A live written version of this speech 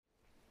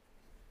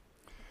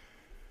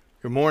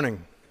Good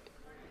morning.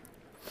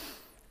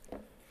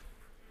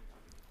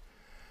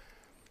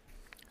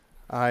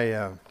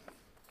 I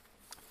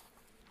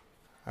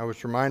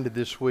was reminded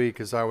this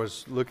week as I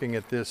was looking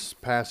at this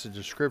passage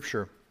of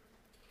Scripture.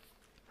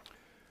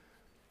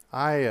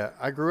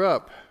 I grew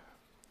up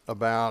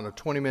about a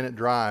 20-minute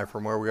drive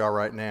from where we are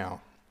right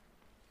now.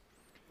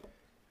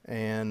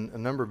 And a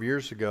number of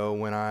years ago,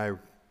 when I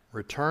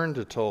returned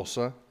to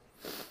Tulsa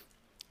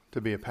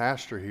to be a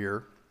pastor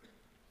here,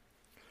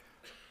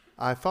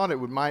 I thought it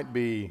might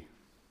be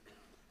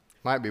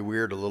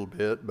weird a little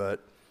bit,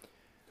 but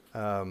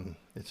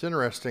it's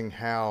interesting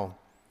how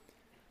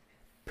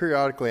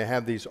periodically I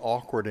have these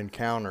awkward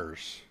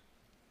encounters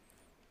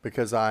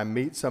because I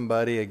meet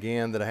somebody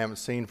again that I haven't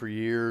seen for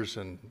years,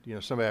 and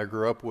somebody I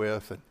grew up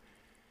with, and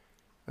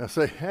I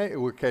say, "Hey,"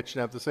 we're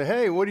catching up. They say,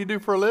 "Hey, what do you do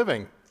for a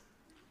living?"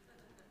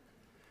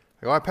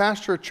 I go, "I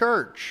pastor a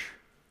church."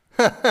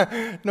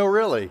 No,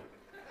 really.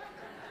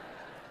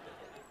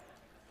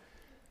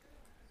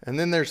 And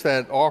then there's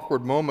that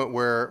awkward moment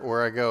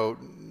where I go,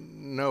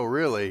 "No,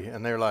 really?"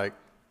 And they're like,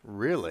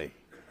 "Really?"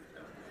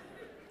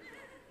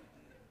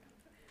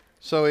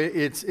 So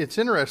it's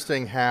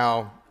interesting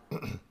how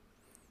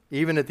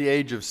even at the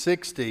age of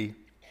 60,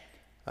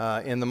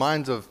 in the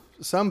minds of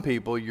some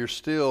people, you're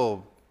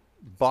still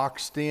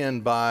boxed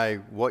in by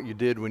what you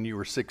did when you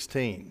were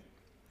 16.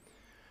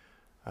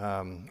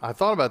 I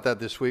thought about that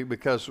this week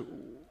because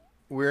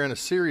we're in a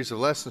series of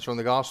lessons from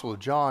the Gospel of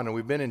John, and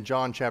we've been in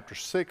John chapter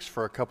 6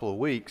 for a couple of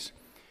weeks.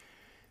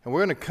 And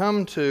we're going to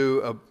come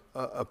to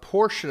a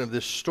portion of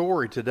this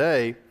story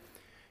today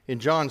in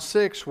John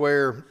 6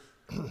 where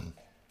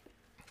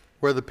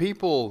the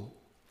people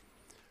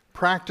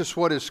practice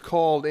what is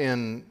called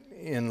in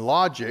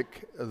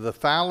logic the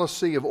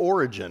fallacy of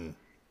origin.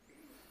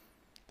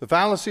 The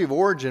fallacy of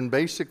origin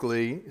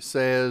basically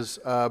says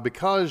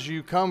because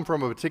you come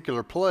from a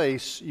particular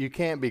place, you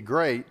can't be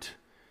great.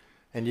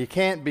 And you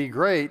can't be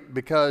great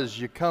because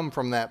you come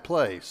from that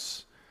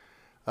place.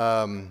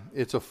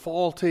 It's a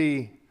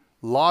faulty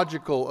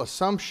logical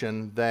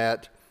assumption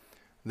that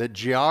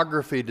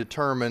geography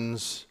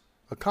determines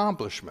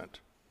accomplishment.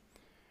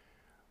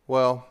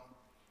 Well,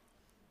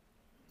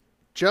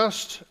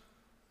 just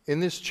in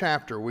this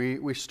chapter,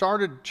 we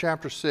started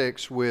chapter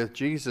 6 with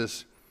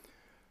Jesus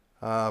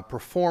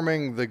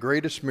performing the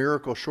greatest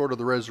miracle short of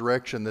the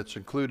resurrection that's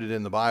included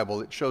in the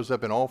Bible. It shows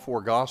up in all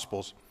four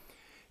Gospels.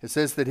 It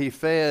says that he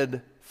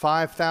fed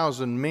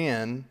 5,000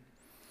 men,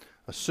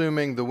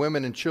 assuming the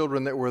women and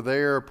children that were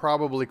there,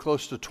 probably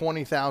close to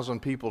 20,000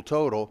 people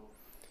total,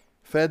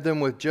 fed them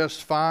with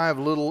just 5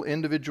 little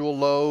individual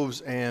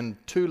loaves and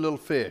 2 little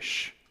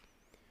fish.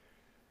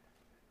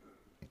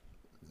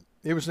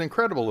 It was an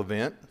incredible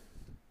event.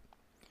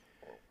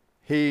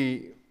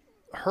 He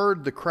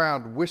heard the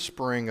crowd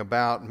whispering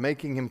about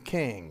making him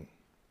king.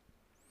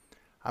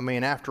 I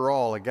mean, after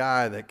all, a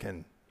guy that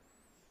can,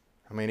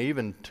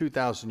 even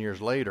 2,000 years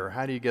later,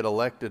 how do you get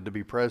elected to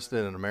be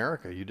president in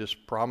America? You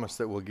just promise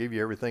that we'll give you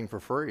everything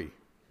for free.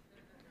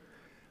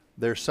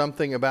 There's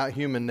something about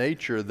human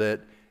nature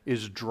that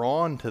is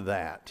drawn to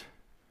that.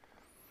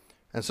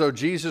 And so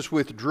Jesus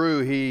withdrew.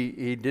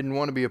 He didn't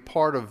want to be a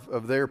part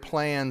of their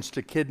plans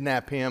to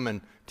kidnap him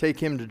and take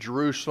him to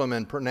Jerusalem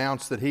and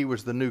pronounce that he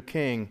was the new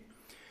king.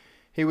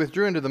 He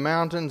withdrew into the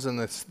mountains, and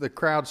the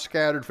crowd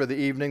scattered for the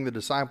evening. The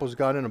disciples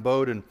got in a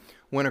boat and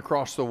went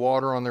across the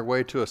water on their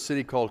way to a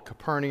city called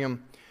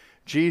Capernaum.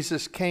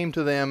 Jesus came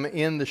to them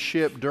in the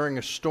ship during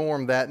a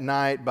storm that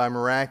night by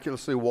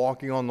miraculously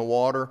walking on the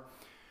water.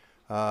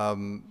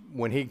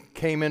 When he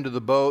came into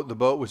the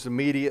boat was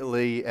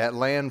immediately at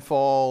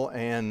landfall,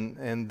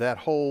 and that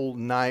whole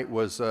night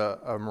was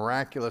a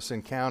miraculous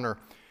encounter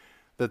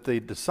that the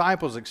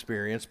disciples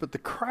experienced. But the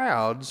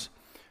crowds,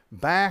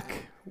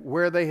 back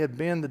where they had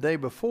been the day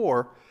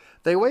before,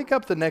 they wake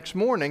up the next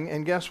morning,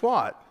 and guess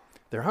what?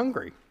 They're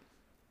hungry.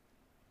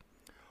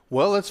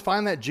 Well, let's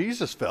find that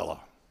Jesus fella.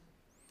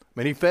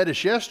 He fed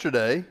us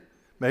yesterday.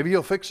 Maybe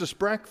he'll fix us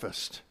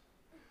breakfast.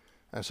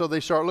 And so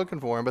they start looking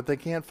for him, but they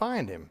can't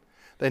find him.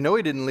 They know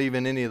he didn't leave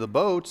in any of the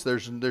boats.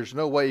 There's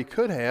no way he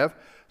could have.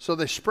 So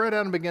they spread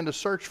out and begin to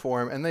search for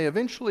him, and they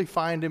eventually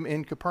find him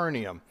in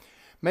Capernaum.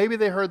 Maybe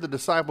they heard the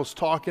disciples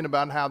talking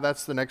about how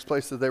that's the next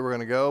place that they were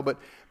going to go, but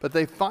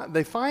they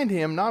find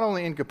him not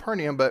only in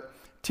Capernaum, but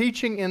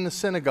teaching in the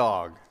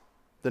synagogue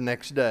the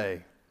next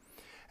day.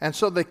 And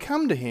so they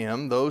come to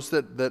him, those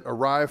that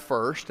arrive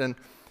first, and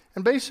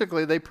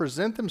basically they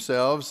present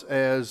themselves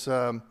as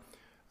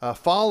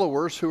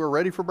followers who are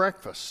ready for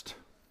breakfast.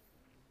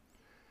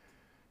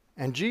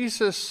 And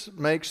Jesus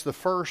makes the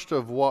first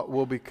of what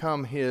will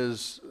become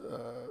his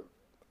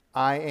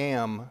I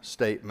am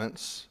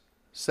statements.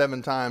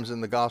 7 times in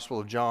the Gospel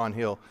of John,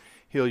 he'll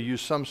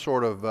use some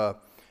sort of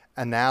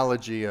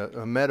analogy,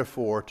 a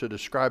metaphor to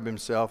describe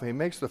himself. He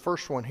makes the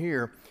first one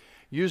here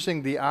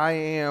using the I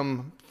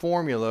am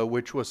formula,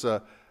 which was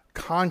a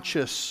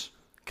conscious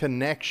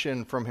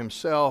connection from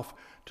himself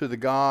to the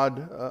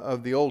God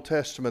of the Old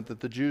Testament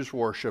that the Jews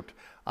worshipped.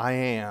 I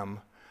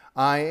am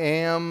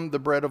the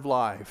bread of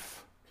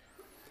life.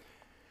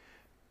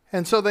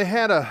 And so they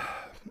had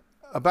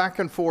a back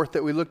and forth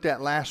that we looked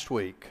at last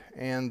week,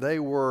 and they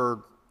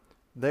were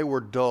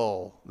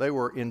dull. They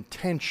were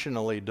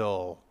intentionally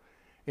dull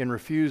in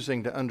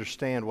refusing to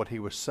understand what he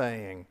was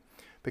saying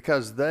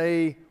because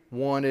they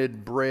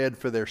wanted bread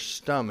for their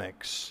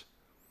stomachs.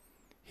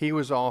 He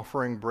was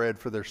offering bread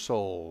for their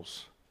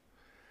souls.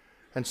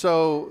 And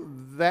so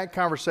that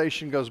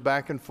conversation goes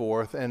back and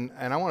forth, and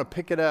I want to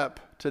pick it up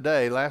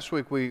today. Last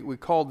week we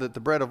called it the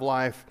bread of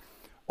life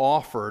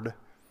offered.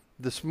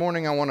 This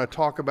morning I want to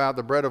talk about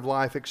the bread of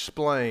life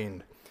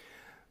explained.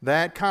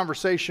 That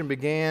conversation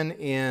began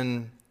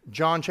in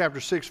John chapter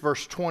 6,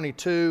 verse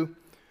 22,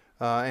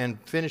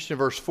 and finished in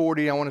verse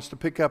 40. I want us to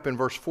pick up in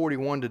verse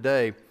 41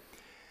 today.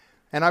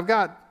 And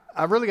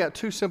I've really got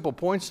two simple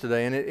points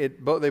today, and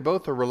they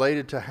both are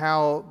related to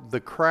how the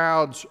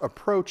crowds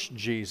approached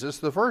Jesus.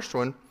 The first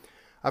one,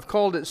 I've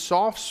called it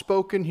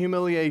soft-spoken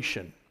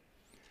humiliation,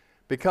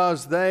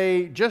 because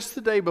just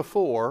the day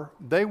before,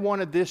 they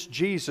wanted this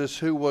Jesus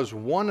who was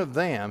one of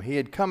them. He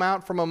had come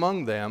out from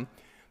among them.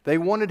 They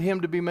wanted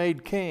him to be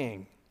made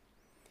king.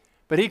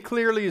 But he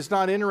clearly is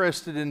not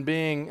interested in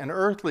being an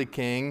earthly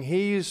king.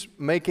 He's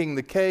making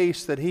the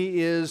case that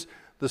he is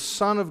the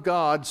Son of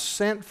God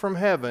sent from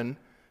heaven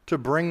to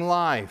bring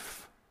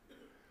life.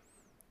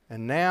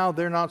 And now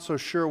they're not so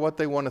sure what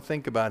they want to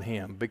think about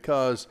him,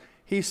 because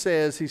he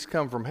says he's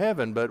come from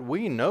heaven, but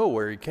we know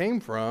where he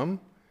came from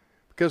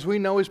because we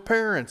know his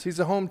parents. He's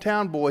a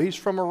hometown boy. He's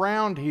from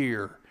around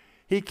here.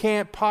 He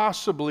can't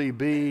possibly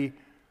be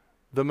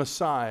the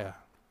Messiah.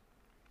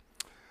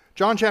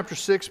 John chapter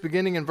 6,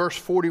 beginning in verse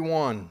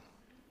 41.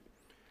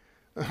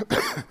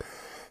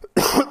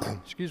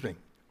 Excuse me.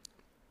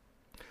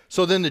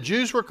 So then the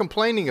Jews were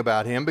complaining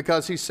about him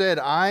because he said,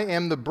 I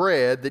am the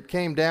bread that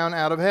came down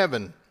out of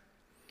heaven.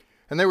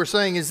 And they were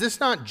saying, is this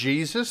not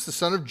Jesus, the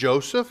son of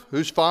Joseph,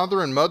 whose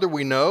father and mother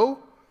we know?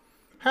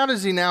 How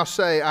does he now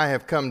say, I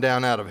have come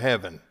down out of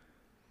heaven?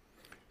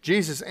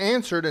 Jesus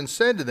answered and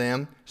said to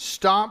them,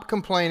 stop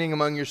complaining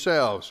among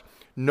yourselves.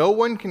 No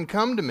one can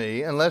come to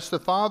me unless the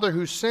Father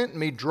who sent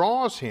me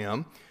draws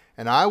him,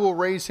 and I will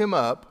raise him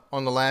up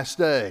on the last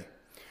day.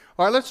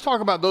 All right, let's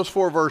talk about those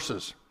 4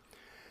 verses.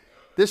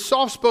 This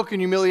soft-spoken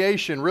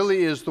humiliation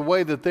really is the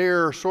way that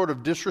they're sort of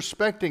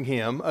disrespecting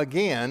him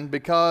again,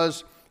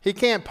 because he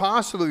can't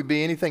possibly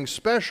be anything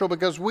special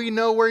because we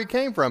know where he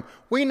came from.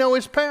 We know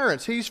his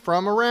parents. He's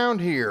from around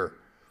here.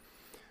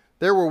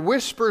 There were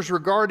whispers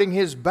regarding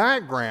his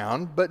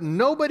background, but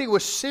nobody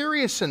was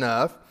serious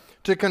enough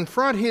to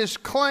confront his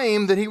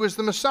claim that he was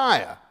the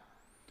Messiah.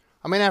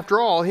 I mean, after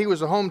all, he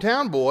was a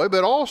hometown boy,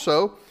 but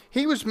also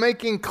he was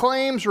making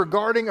claims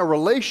regarding a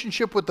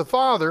relationship with the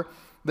Father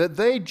that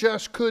they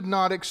just could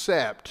not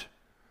accept.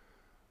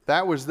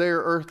 That was their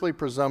earthly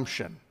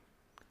presumption.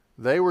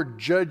 They were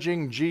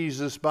judging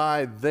Jesus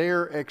by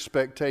their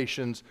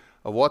expectations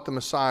of what the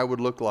Messiah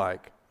would look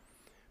like.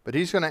 But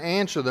he's going to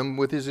answer them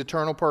with his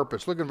eternal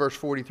purpose. Look at verse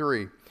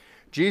 43.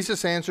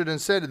 Jesus answered and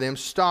said to them,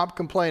 stop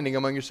complaining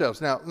among yourselves.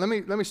 Now, let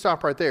me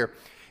stop right there.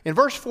 In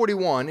verse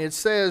 41, it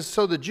says,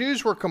 so the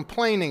Jews were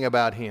complaining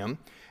about him.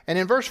 And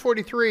in verse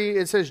 43,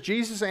 it says,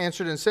 Jesus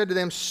answered and said to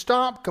them,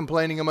 stop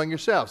complaining among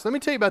yourselves. Let me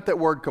tell you about that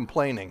word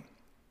complaining.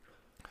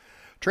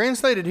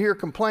 Translated here,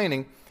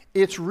 complaining,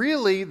 it's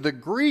really the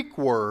Greek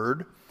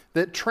word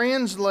that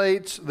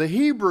translates the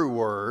Hebrew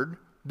word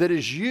that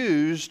is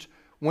used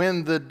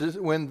when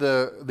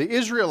the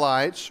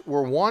Israelites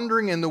were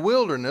wandering in the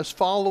wilderness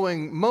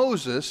following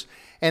Moses,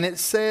 and it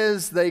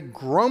says they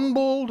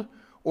grumbled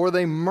or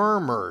they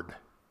murmured.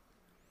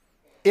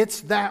 It's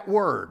that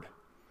word.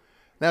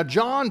 Now,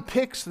 John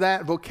picks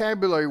that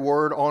vocabulary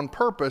word on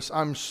purpose,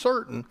 I'm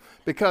certain,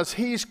 because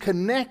he's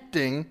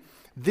connecting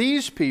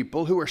these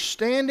people who are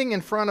standing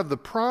in front of the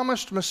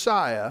promised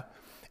Messiah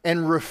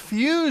and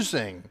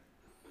refusing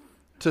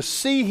to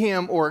see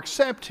him or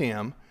accept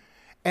him,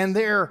 and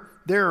they're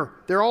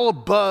all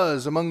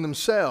abuzz among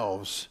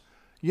themselves.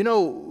 You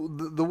know,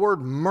 the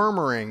word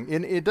murmuring,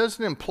 it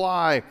doesn't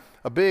imply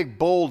a big,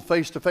 bold,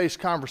 face-to-face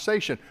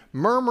conversation.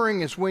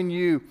 Murmuring is when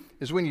you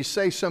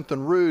say something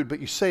rude, but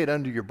you say it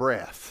under your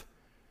breath.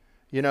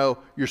 You know,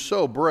 you're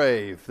so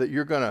brave that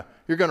you're gonna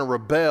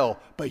rebel,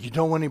 but you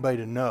don't want anybody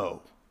to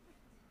know.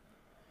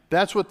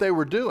 That's what they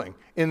were doing.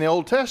 In the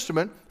Old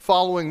Testament,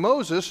 following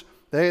Moses,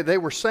 they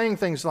were saying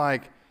things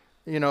like,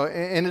 you know,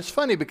 and it's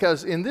funny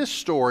because in this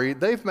story,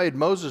 they've made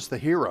Moses the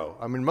hero.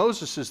 I mean,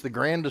 Moses is the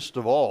grandest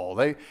of all.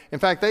 In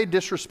fact, they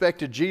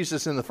disrespected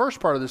Jesus in the first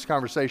part of this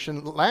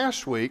conversation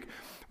last week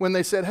when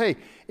they said, hey,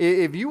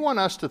 if you want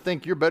us to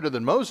think you're better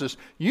than Moses,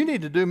 you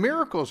need to do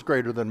miracles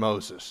greater than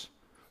Moses.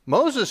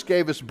 Moses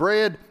gave us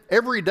bread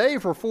every day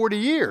for 40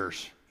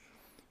 years.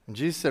 And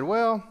Jesus said,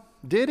 well,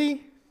 did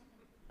he?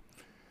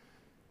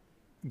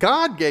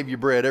 God gave you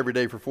bread every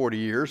day for 40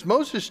 years.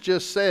 Moses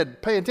just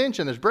said, pay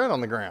attention, there's bread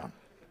on the ground.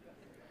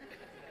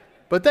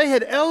 But they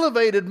had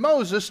elevated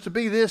Moses to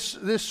be this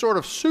sort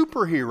of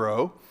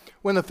superhero,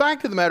 when the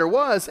fact of the matter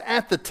was,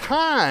 at the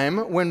time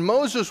when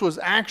Moses was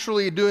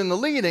actually doing the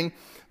leading,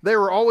 they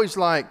were always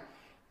like,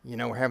 you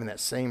know, we're having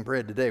that same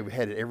bread today. We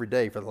had it every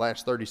day for the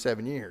last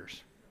 37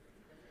 years.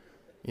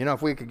 You know,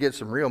 if we could get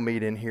some real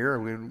meat in here,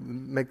 we'd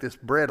make this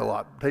bread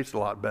taste a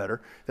lot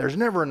better. There's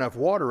never enough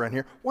water in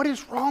here. What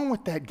is wrong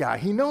with that guy?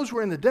 He knows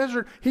we're in the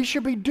desert. He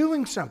should be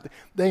doing something.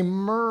 They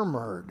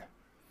murmured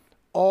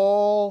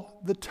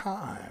all the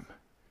time.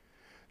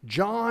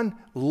 John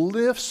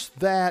lifts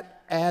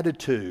that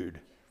attitude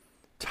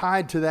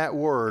tied to that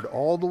word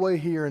all the way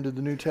here into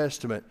the New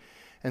Testament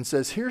and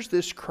says, here's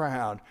this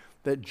crowd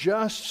that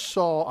just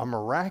saw a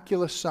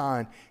miraculous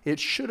sign. It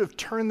should have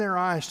turned their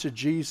eyes to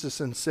Jesus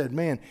and said,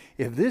 man,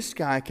 if this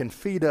guy can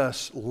feed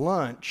us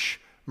lunch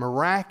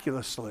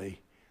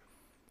miraculously,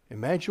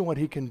 imagine what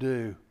he can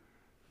do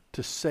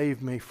to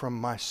save me from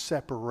my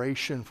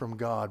separation from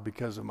God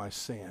because of my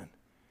sin.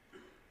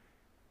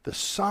 The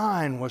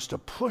sign was to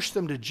push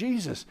them to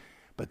Jesus,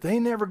 but they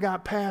never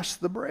got past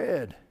the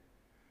bread.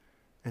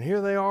 And here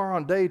they are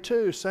on day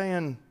 2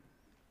 saying,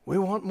 we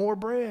want more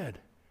bread.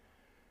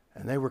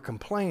 And they were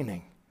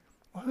complaining.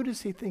 Well, who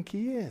does he think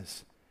he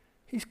is?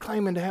 He's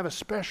claiming to have a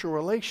special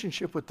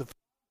relationship with the Father.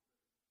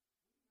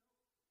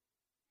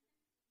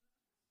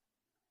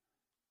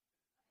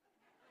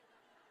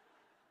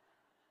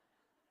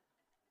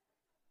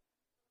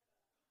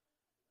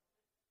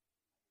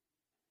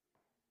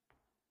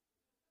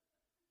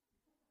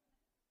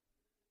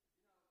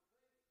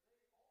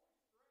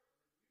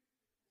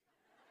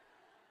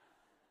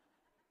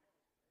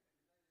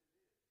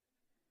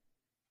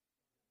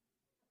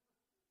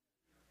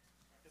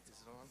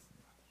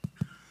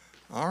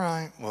 All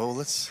right, well,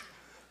 let's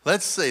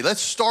see.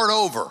 Let's start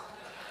over.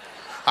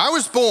 I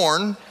was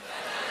born.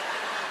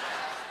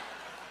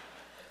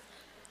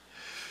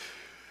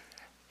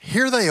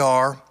 Here they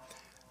are.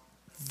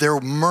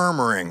 They're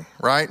murmuring,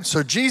 right?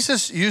 So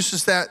Jesus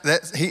uses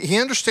that he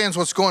understands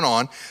what's going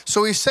on.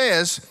 So he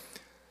says,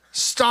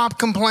 stop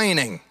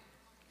complaining.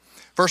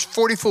 Verse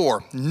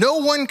 44, no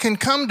one can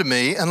come to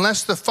me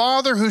unless the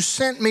Father who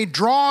sent me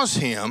draws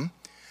him,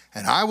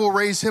 and I will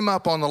raise him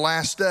up on the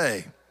last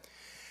day.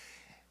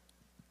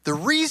 The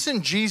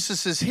reason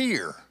Jesus is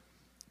here,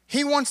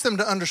 he wants them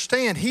to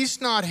understand he's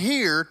not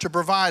here to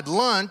provide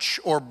lunch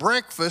or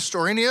breakfast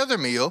or any other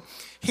meal.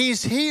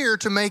 He's here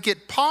to make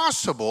it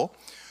possible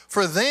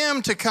for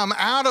them to come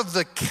out of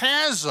the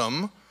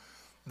chasm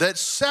that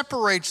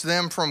separates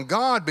them from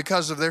God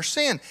because of their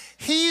sin.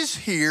 He's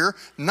here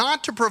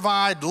not to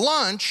provide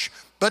lunch,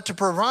 but to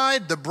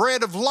provide the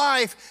bread of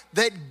life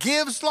that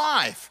gives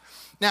life.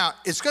 Now,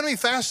 it's going to be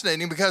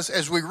fascinating because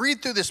as we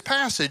read through this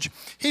passage,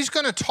 he's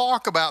going to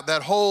talk about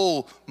that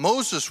whole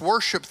Moses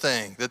worship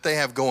thing that they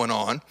have going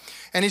on.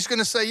 And he's going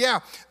to say, yeah,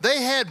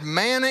 they had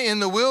manna in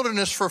the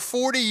wilderness for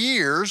 40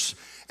 years,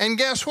 and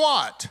guess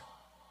what?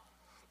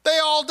 They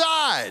all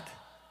died.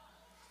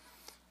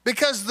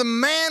 Because the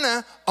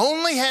manna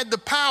only had the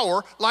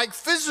power, like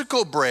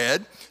physical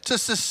bread, to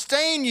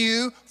sustain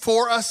you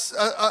for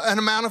an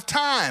amount of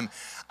time.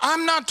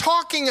 I'm not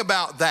talking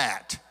about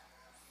that.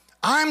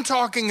 I'm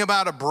talking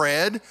about a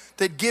bread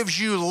that gives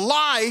you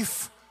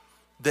life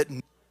that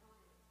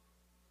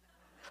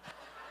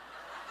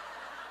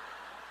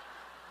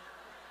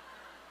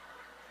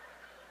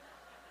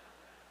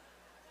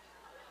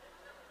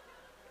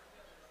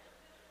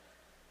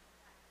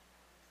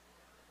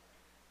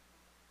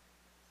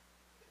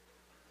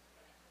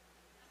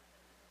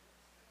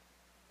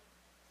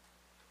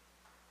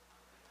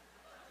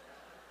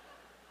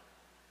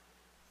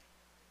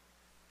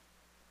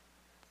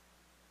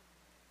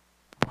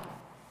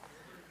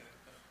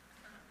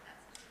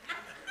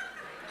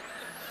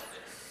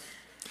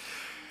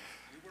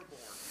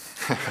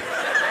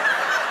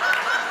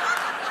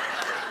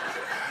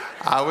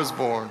I was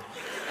born.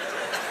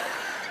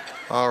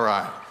 All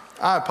right.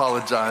 I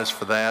apologize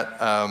for that.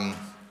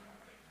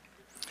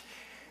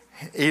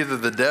 Either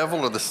the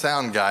devil or the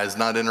sound guy is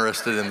not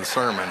interested in the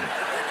sermon.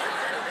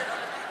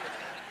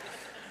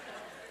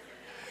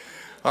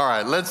 All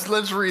right,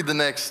 let's read the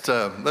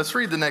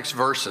next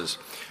verses.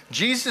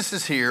 Jesus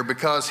is here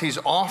because he's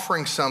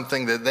offering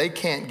something that they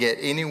can't get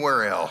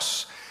anywhere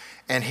else.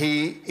 And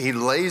he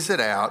lays it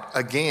out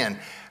again.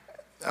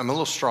 I'm a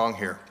little strong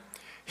here.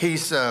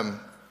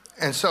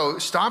 And so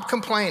stop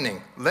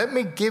complaining. Let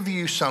me give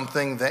you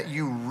something that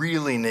you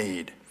really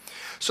need.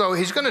 So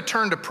he's going to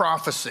turn to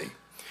prophecy.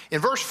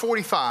 In verse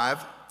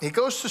 45, he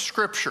goes to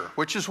scripture,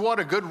 which is what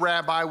a good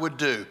rabbi would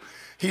do.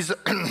 He's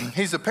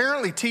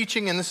apparently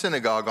teaching in the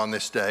synagogue on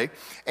this day,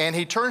 and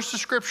he turns to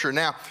scripture.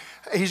 Now,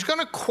 he's going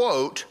to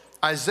quote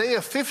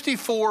Isaiah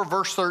 54,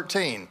 verse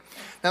 13.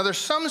 Now, there's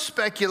some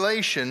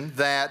speculation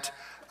that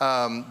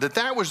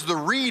that was the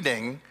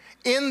reading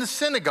in the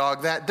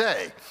synagogue that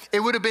day. It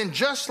would have been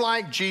just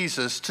like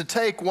Jesus to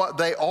take what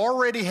they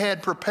already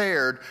had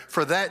prepared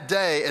for that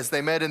day as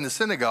they met in the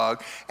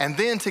synagogue, and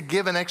then to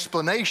give an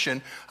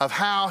explanation of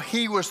how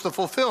he was the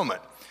fulfillment.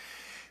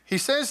 He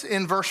says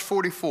in verse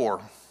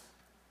 45,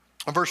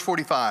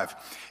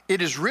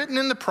 it is written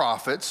in the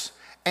prophets,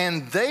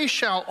 and they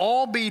shall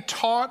all be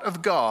taught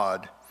of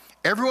God.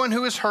 Everyone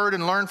who has heard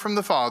and learned from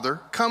the Father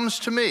comes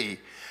to me.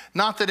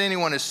 Not that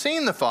anyone has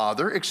seen the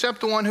Father, except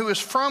the one who is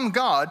from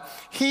God.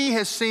 He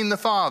has seen the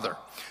Father.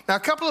 Now, a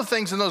couple of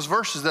things in those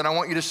verses that I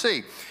want you to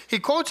see. He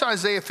quotes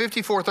Isaiah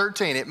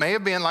 54:13. It may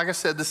have been, like I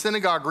said, the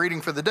synagogue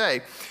reading for the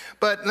day,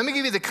 but let me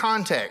give you the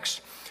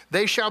context.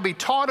 They shall be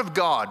taught of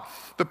God.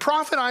 The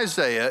prophet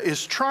Isaiah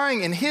is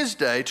trying in his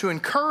day to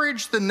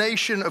encourage the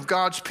nation of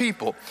God's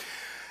people.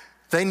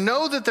 They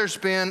know that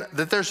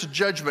there's a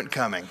judgment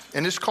coming,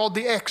 and it's called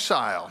the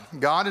exile.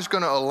 God is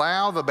going to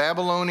allow the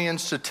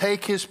Babylonians to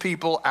take his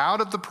people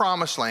out of the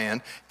promised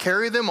land,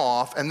 carry them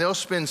off, and they'll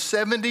spend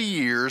 70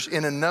 years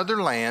in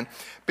another land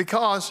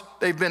because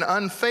they've been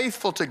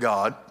unfaithful to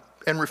God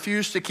and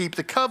refused to keep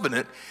the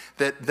covenant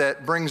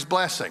that brings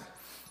blessing.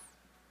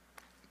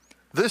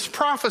 This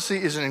prophecy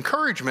is an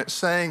encouragement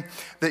saying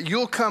that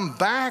you'll come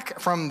back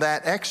from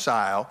that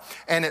exile,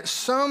 and at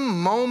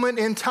some moment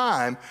in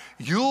time,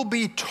 you'll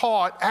be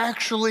taught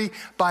actually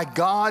by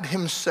God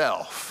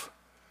himself.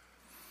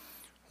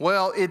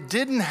 Well, it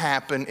didn't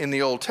happen in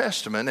the Old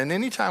Testament, and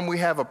anytime we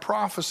have a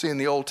prophecy in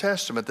the Old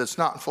Testament that's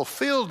not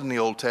fulfilled in the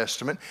Old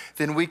Testament,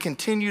 then we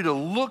continue to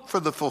look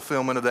for the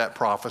fulfillment of that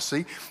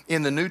prophecy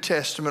in the New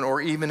Testament or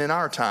even in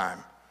our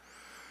time.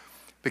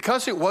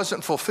 Because it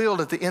wasn't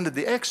fulfilled at the end of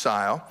the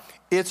exile,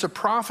 it's a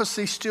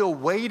prophecy still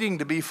waiting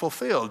to be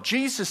fulfilled.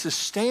 Jesus is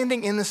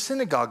standing in the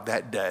synagogue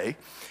that day.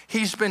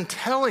 He's been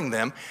telling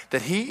them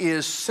that he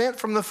is sent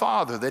from the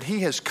Father, that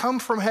he has come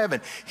from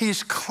heaven.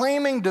 He's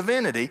claiming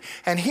divinity.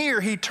 And here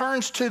he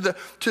turns to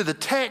the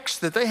text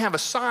that they have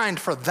assigned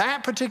for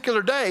that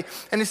particular day.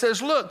 And he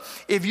says, look,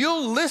 if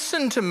you'll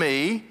listen to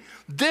me,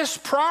 this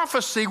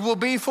prophecy will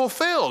be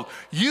fulfilled.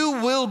 You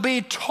will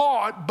be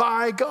taught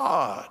by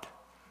God.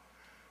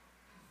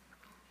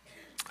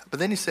 But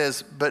then he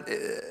says,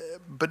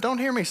 but don't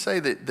hear me say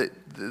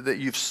that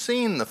you've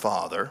seen the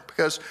Father,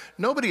 because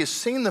nobody has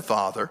seen the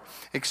Father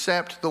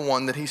except the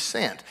one that he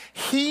sent.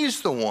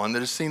 He's the one that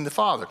has seen the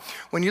Father.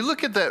 When you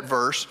look at that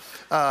verse,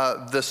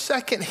 the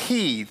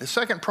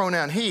second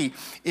pronoun he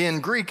in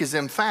Greek is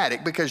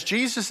emphatic because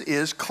Jesus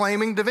is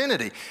claiming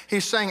divinity.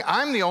 He's saying,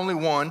 I'm the only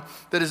one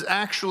that has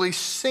actually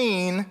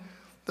seen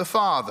the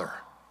Father.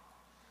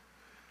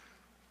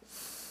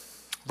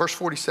 Verse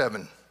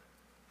 47.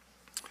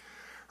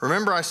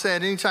 Remember I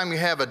said anytime you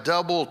have a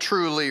double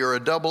truly or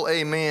a double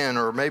amen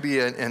or maybe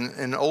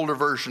an older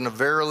version of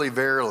verily,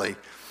 verily,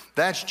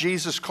 that's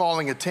Jesus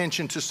calling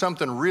attention to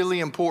something really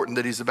important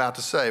that he's about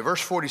to say.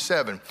 Verse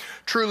 47,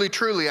 truly,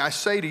 truly, I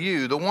say to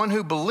you, the one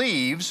who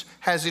believes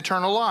has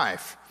eternal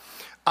life.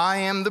 I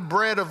am the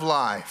bread of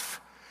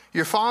life.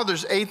 Your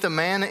fathers ate the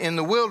manna in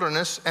the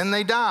wilderness and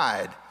they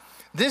died.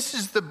 This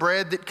is the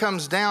bread that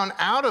comes down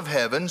out of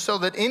heaven so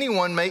that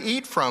anyone may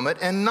eat from it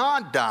and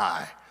not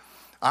die.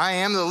 I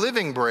am the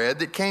living bread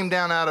that came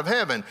down out of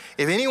heaven.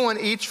 If anyone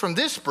eats from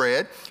this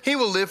bread, he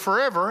will live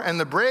forever, and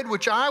the bread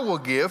which I will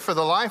give for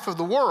the life of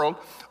the world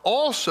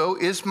also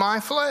is my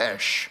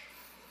flesh.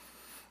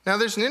 Now,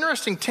 there's an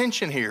interesting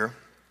tension here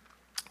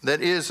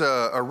that is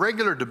a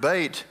regular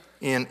debate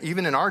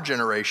even in our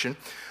generation,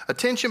 a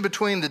tension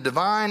between the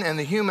divine and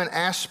the human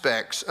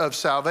aspects of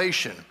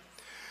salvation.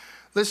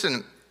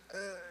 Listen,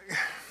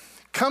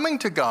 coming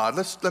to God,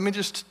 let me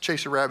just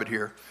chase a rabbit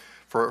here.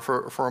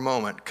 For a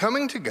moment.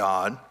 Coming to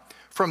God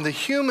from the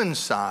human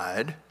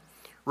side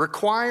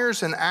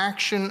requires an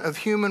action of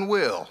human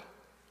will.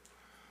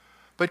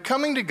 But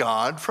coming to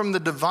God from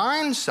the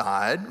divine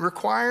side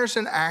requires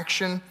an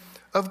action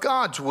of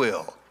God's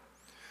will.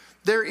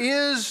 There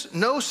is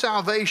no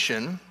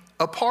salvation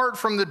apart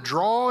from the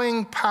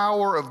drawing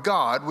power of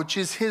God, which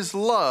is his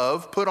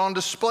love put on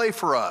display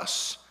for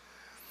us.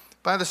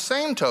 By the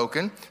same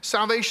token,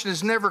 salvation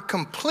is never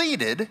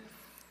completed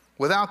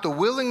without the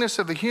willingness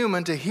of a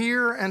human to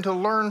hear and to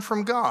learn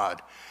from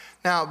God.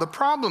 Now, the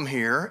problem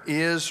here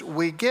is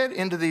we get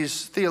into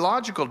these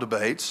theological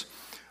debates,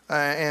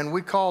 and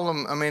we call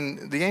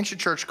them, the ancient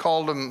church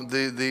called them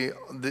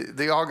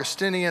the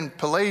Augustinian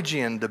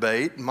Pelagian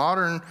debate.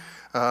 Modern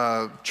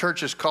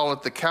churches call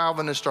it the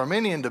Calvinist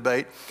Arminian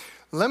debate.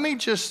 Let me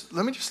just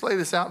lay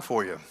this out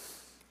for you.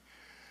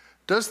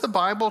 Does the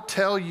Bible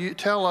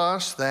tell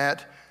us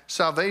that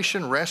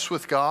salvation rests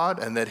with God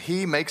and that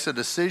he makes a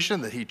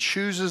decision, that he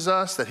chooses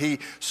us, that he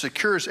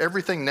secures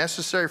everything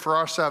necessary for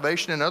our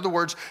salvation? In other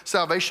words,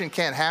 salvation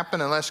can't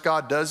happen unless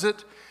God does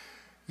it?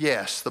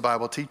 Yes, the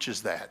Bible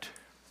teaches that.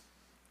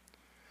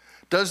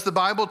 Does the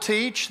Bible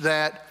teach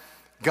that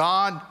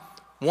God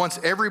wants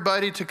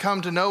everybody to come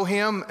to know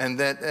him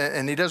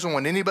and he doesn't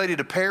want anybody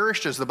to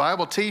perish? Does the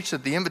Bible teach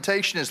that the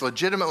invitation is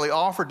legitimately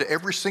offered to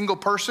every single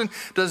person?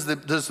 Does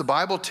the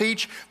Bible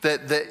teach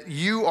that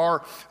you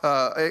are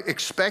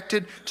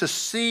expected to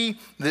see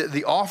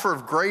the offer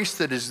of grace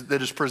that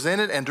is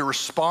presented and to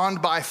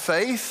respond by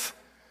faith?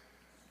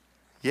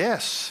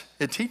 Yes,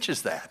 it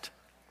teaches that.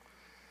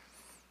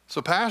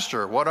 So,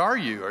 Pastor, what are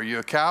you? Are you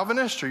a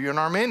Calvinist or are you an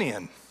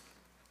Arminian?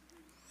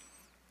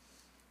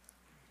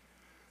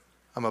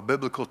 I'm a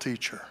biblical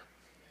teacher.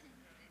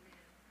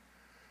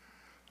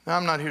 Now,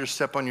 I'm not here to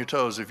step on your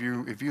toes if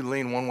you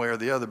lean one way or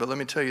the other, but let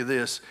me tell you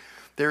this.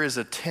 There is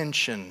a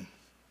tension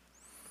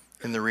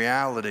in the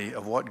reality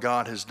of what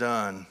God has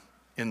done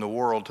in the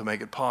world to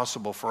make it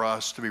possible for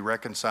us to be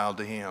reconciled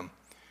to Him.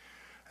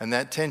 And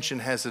that tension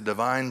has a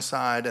divine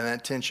side, and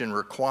that tension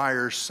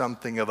requires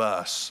something of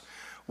us.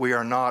 We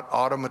are not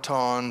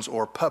automatons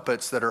or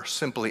puppets that are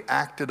simply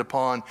acted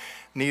upon.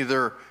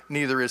 Neither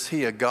is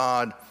He a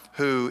God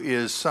who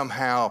is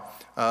somehow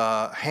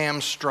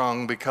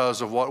hamstrung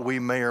because of what we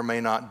may or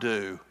may not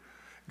do.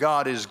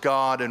 God is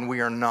God and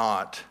we are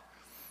not.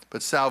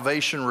 But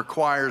salvation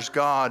requires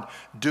God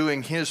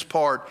doing His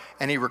part,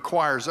 and He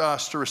requires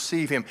us to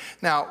receive Him.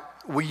 Now,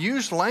 we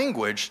use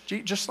language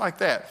just like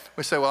that.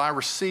 We say, well, I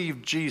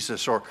received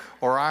Jesus, or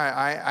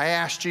I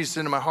asked Jesus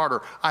into my heart,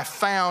 or I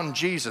found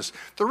Jesus.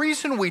 The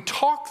reason we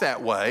talk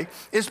that way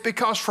is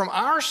because from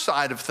our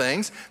side of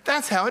things,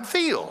 that's how it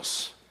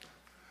feels.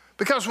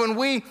 Because when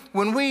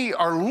we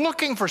are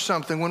looking for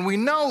something, when we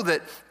know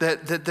that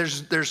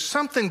there's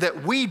something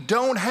that we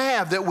don't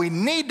have, that we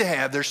need to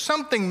have, there's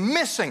something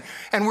missing,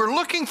 and we're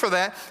looking for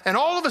that, and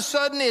all of a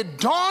sudden it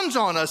dawns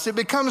on us, it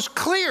becomes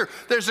clear.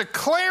 There's a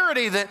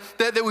clarity that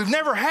we've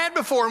never had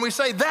before, and we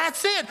say,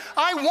 that's it,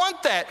 I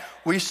want that.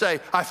 We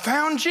say, I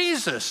found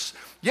Jesus.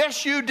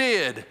 Yes, you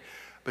did.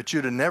 But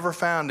you'd have never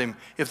found Him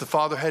if the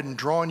Father hadn't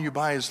drawn you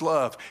by His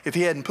love, if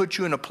He hadn't put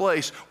you in a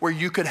place where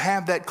you could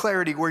have that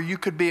clarity, where you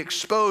could be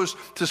exposed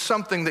to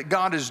something that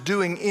God is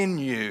doing in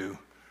you.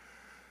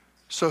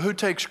 So who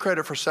takes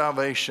credit for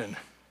salvation?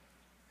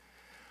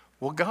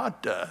 Well,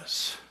 God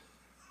does.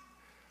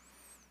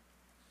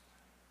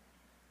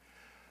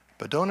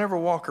 But don't ever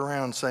walk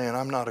around saying,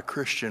 I'm not a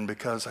Christian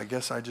because I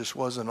guess I just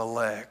wasn't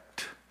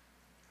elect.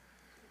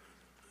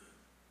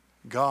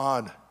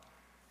 God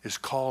is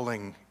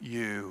calling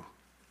you.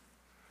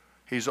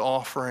 He's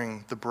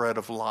offering the bread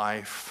of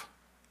life.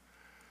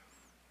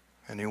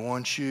 And He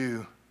wants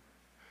you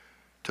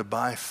to,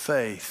 by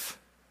faith,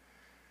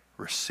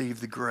 receive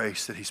the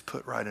grace that He's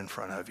put right in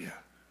front of you.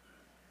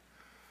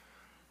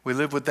 We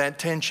live with that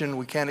tension.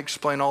 We can't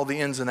explain all the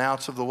ins and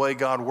outs of the way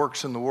God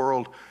works in the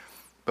world,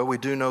 but we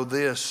do know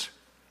this.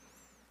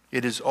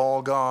 It is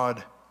all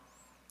God,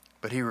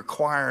 but He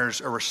requires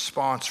a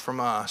response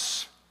from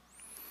us.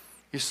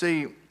 You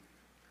see,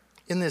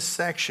 in this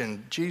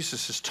section,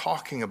 Jesus is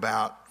talking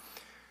about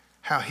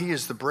how He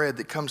is the bread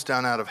that comes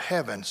down out of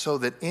heaven so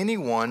that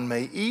anyone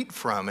may eat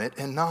from it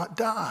and not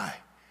die.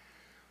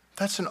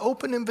 That's an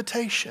open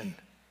invitation.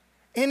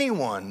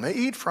 Anyone may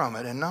eat from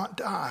it and not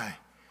die.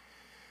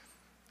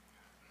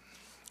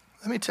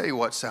 Let me tell you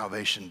what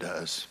salvation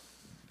does,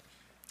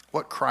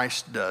 what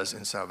Christ does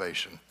in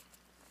salvation.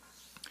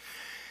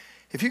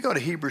 If you go to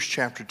Hebrews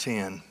chapter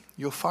 10,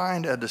 you'll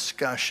find a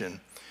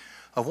discussion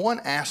of one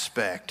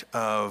aspect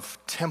of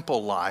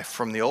temple life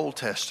from the Old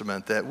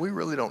Testament that we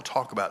really don't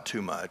talk about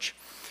too much.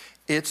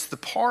 It's the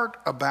part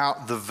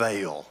about the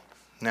veil.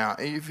 Now,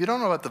 if you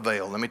don't know about the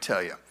veil, let me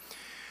tell you.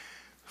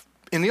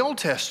 In the Old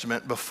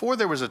Testament, before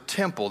there was a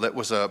temple that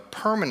was a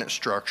permanent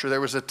structure,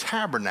 there was a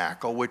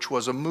tabernacle, which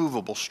was a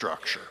movable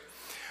structure.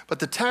 But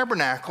the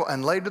tabernacle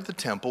and later the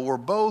temple were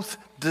both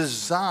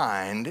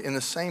designed in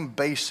the same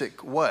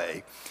basic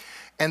way,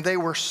 and they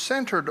were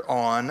centered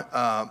on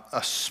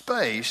a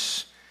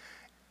space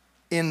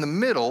in the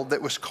middle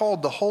that was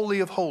called the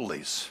Holy of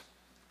Holies.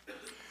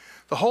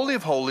 The Holy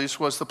of Holies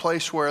was the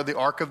place where the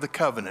Ark of the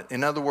Covenant,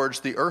 in other words,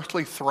 the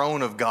earthly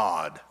throne of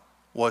God,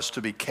 was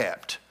to be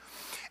kept.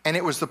 And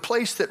it was the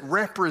place that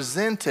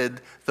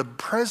represented the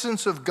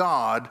presence of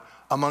God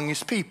among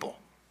His people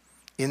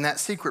in that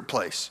secret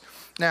place.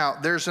 Now,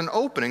 there's an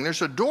opening,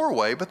 there's a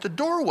doorway, but the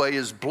doorway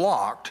is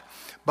blocked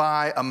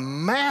by a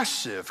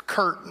massive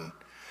curtain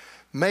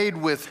made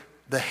with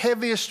the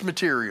heaviest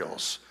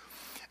materials.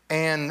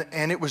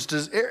 And it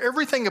was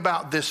everything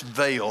about this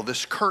veil,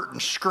 this curtain,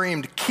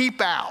 screamed, keep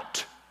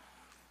out.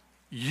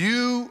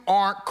 You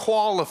aren't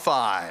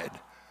qualified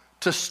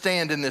to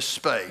stand in this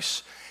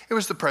space. It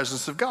was the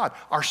presence of God.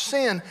 Our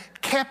sin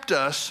kept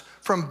us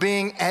from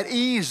being at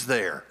ease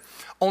there.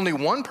 Only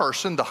one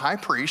person, the high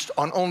priest,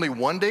 on only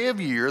one day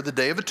of year, the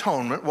Day of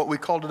Atonement, what we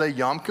call today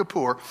Yom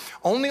Kippur,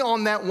 only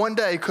on that one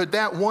day could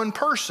that one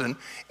person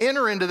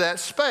enter into that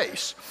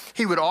space.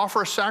 He would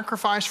offer a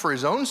sacrifice for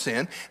his own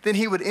sin, then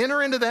he would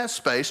enter into that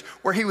space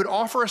where he would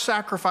offer a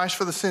sacrifice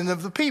for the sin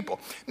of the people.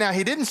 Now,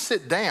 he didn't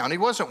sit down. He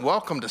wasn't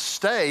welcome to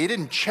stay. He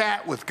didn't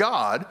chat with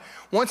God.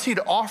 Once he'd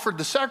offered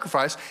the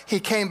sacrifice, he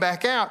came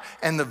back out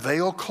and the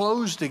veil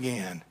closed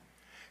again.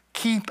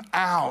 Keep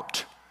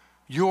out.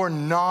 You're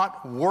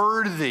not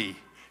worthy.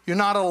 You're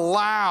not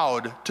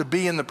allowed to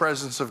be in the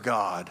presence of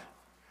God.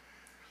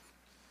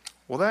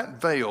 Well, that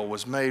veil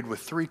was made with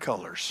 3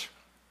 colors.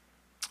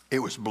 It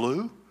was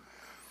blue,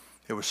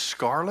 it was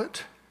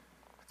scarlet,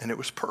 and it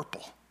was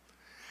purple.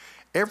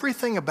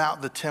 Everything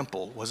about the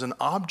temple was an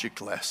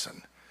object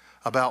lesson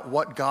about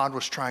what God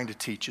was trying to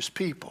teach His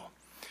people.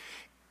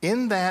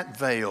 In that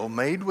veil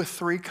made with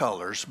 3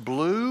 colors,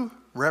 blue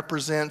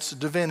represents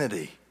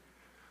divinity.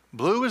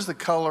 Blue is the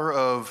color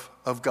of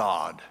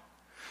God.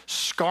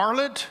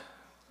 Scarlet,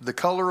 the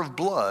color of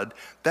blood,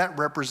 that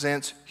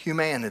represents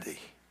humanity.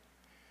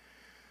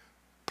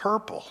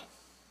 Purple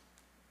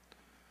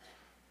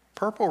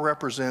Purple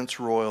represents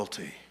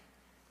royalty.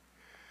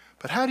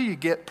 But how do you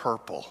get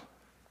purple?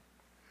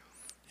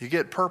 You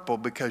get purple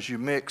because you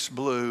mix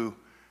blue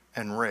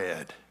and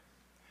red.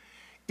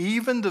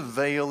 Even the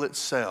veil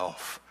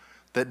itself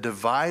that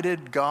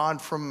divided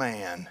God from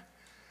man,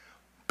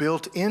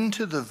 built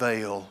into the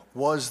veil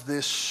was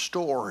this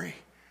story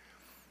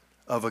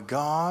of a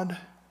God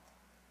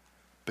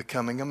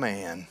becoming a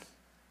man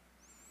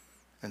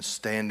and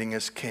standing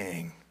as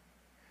king,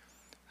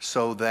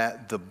 so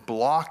that the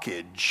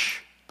blockage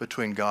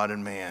between God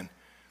and man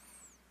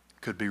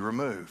could be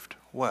removed.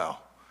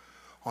 Well,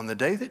 on the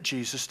day that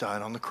Jesus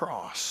died on the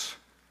cross,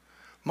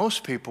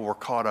 most people were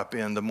caught up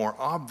in the more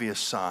obvious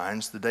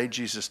signs. The day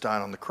Jesus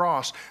died on the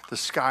cross, the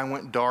sky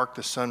went dark,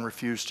 the sun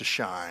refused to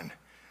shine.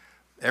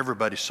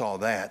 Everybody saw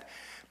that.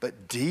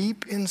 But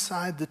deep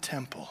inside the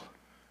temple,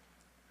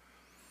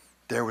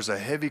 there was a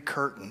heavy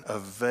curtain, a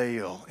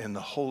veil in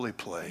the holy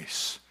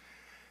place.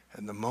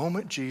 And the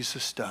moment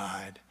Jesus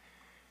died,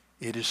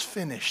 it is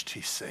finished,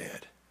 he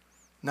said.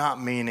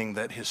 Not meaning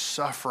that his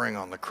suffering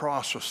on the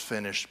cross was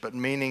finished, but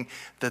meaning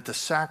that the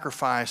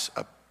sacrifice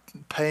of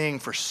paying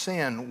for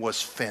sin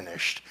was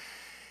finished.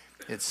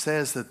 It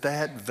says that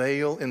that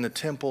veil in the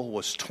temple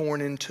was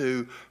torn in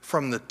two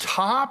from the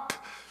top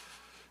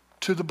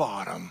to the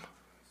bottom.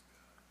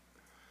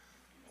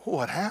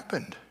 What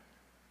happened?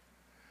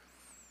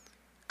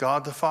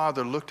 God the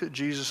Father looked at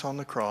Jesus on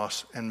the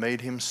cross and made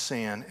him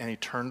sin, and he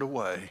turned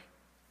away.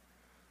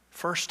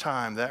 First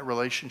time that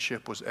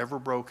relationship was ever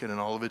broken in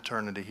all of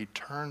eternity, he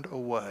turned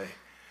away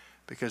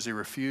because he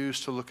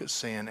refused to look at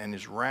sin, and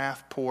his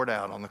wrath poured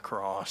out on the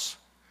cross.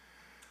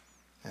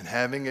 And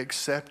having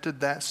accepted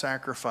that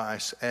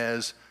sacrifice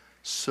as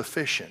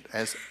sufficient,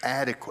 as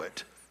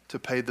adequate to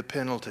pay the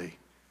penalty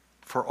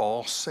for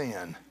all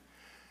sin,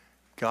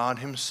 God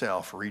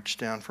himself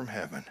reached down from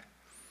heaven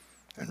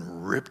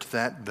and ripped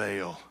that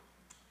veil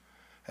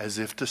as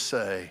if to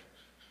say,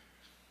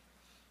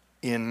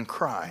 in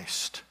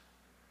Christ,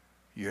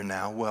 you're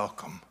now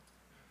welcome.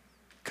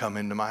 Come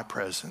into my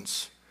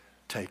presence,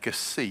 take a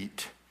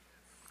seat,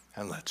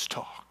 and let's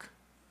talk.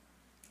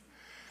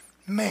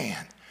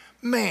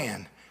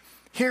 Man,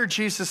 here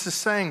Jesus is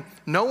saying,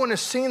 no one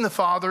has seen the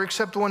Father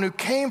except the one who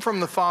came from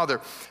the Father.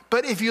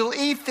 But if you'll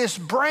eat this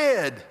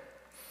bread,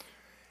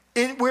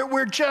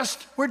 we're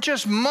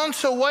just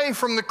months away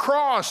from the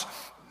cross.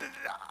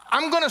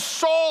 I'm going to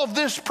solve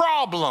this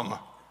problem.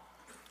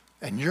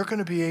 And you're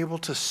going to be able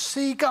to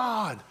see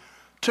God,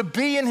 to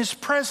be in his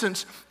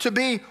presence, to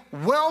be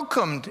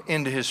welcomed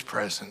into his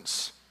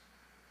presence.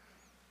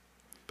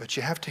 But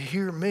you have to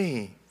hear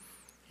me.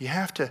 You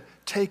have to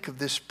take of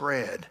this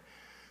bread.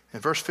 In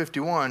verse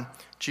 51,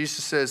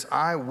 Jesus says,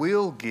 I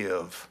will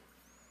give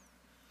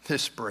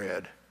this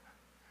bread.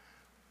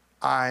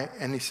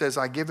 And he says,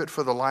 I give it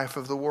for the life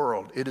of the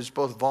world. It is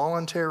both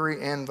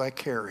voluntary and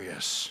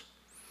vicarious.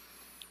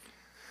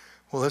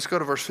 Well, let's go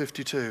to verse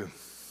 52.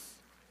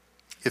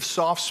 If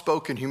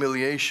soft-spoken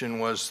humiliation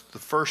was the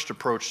first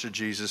approach to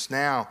Jesus,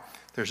 now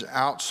there's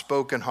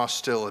outspoken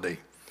hostility.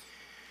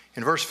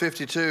 In verse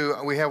 52,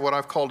 we have what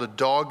I've called a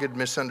dogged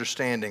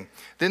misunderstanding.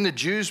 Then the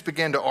Jews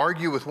began to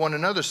argue with one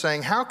another,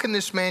 saying, how can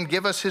this man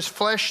give us his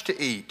flesh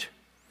to eat?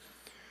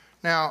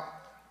 Now,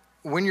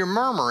 when you're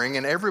murmuring,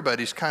 and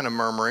everybody's kind of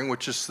murmuring,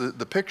 which is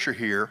the picture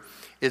here,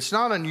 it's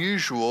not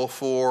unusual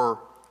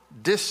for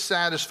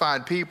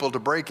dissatisfied people to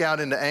break out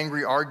into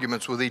angry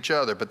arguments with each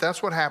other. But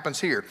that's what happens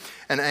here.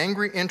 An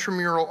angry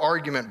intramural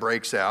argument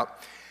breaks out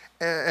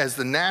as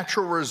the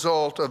natural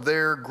result of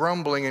their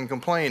grumbling and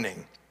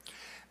complaining.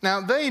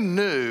 Now, they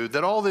knew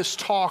that all this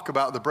talk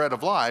about the bread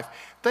of life,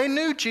 they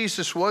knew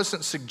Jesus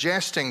wasn't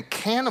suggesting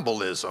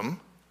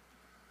cannibalism,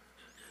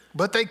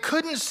 but they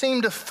couldn't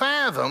seem to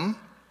fathom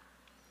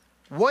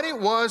what it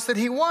was that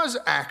he was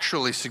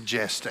actually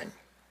suggesting.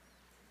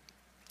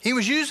 He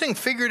was using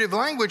figurative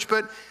language,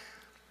 but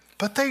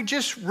they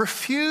just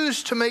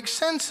refused to make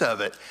sense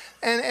of it.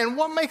 And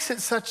what makes it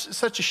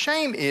such a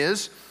shame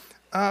is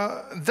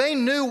they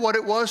knew what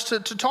it was to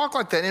talk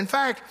like that. In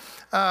fact,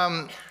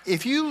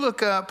 if you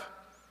look up,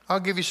 I'll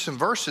give you some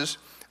verses,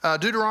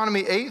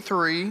 Deuteronomy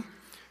 8:3,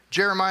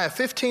 Jeremiah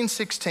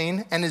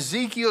 15:16, and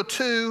Ezekiel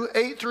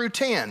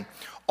 2:8-10.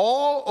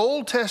 All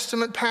Old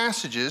Testament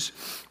passages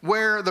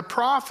where the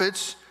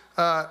prophets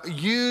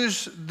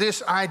use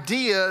this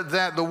idea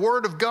that the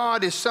Word of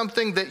God is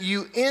something that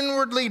you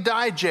inwardly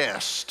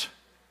digest.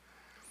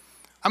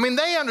 I mean,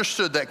 they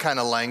understood that kind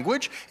of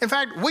language. In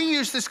fact, we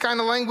use this kind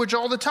of language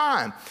all the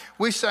time.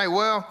 We say,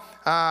 well,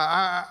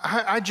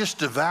 I just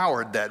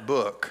devoured that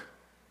book.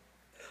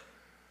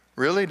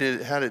 Really?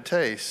 How did it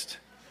taste?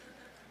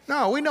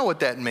 No, we know what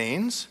that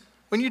means.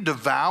 When you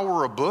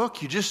devour a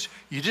book, you just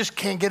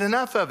can't get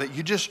enough of it.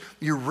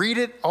 You read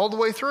it all the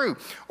way through.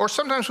 Or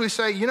sometimes we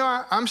say,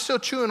 I'm still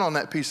chewing on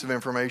that piece of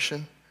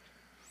information.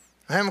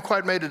 I haven't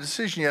quite made a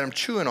decision yet. I'm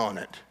chewing on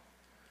it.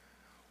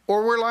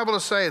 Or we're liable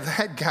to say,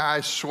 that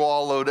guy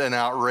swallowed an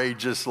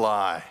outrageous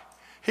lie.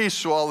 He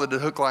swallowed a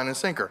hook, line, and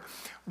sinker.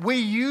 We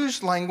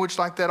use language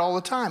like that all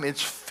the time.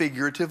 It's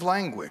figurative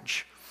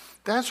language.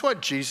 That's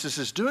what Jesus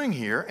is doing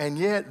here, and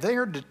yet they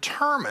are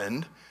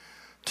determined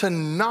to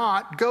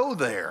not go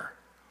there.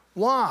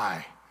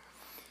 Why?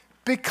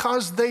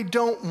 Because they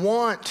don't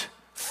want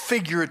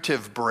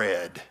figurative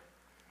bread.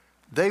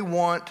 They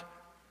want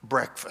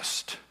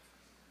breakfast.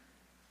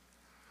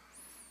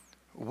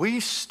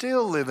 We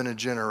still live in a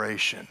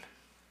generation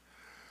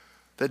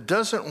that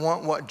doesn't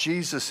want what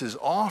Jesus is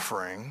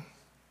offering.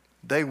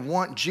 They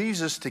want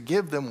Jesus to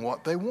give them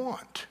what they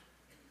want.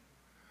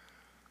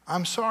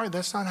 I'm sorry,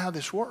 that's not how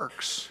this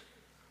works.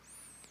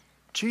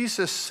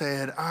 Jesus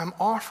said, I'm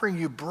offering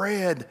you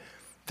bread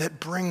that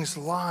brings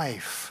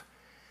life.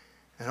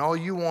 And all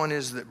you want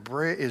is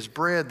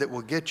bread that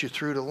will get you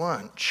through to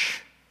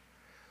lunch.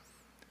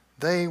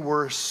 They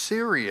were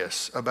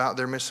serious about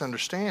their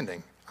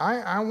misunderstanding.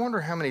 I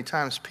wonder how many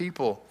times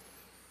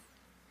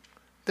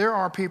there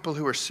are people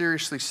who are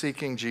seriously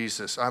seeking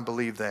Jesus. I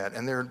believe that.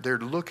 And they're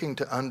looking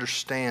to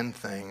understand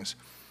things.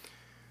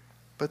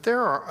 But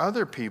there are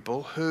other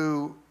people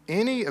who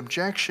any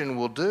objection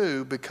will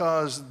do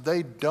because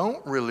they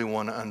don't really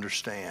want to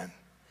understand.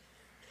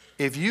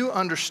 If you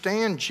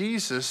understand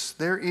Jesus,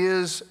 there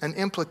is an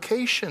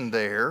implication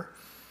there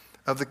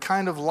of the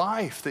kind of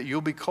life that you'll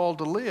be called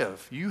to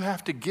live. You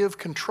have to give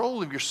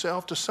control of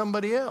yourself to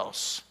somebody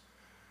else.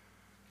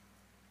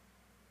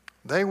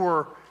 They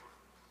were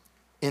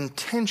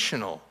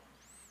intentional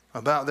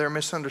about their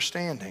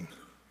misunderstanding.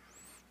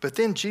 But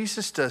then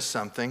Jesus does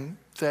something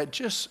that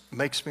just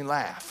makes me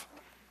laugh.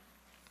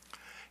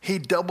 He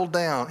doubles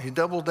down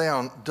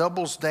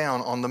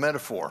on the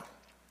metaphor.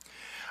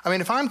 I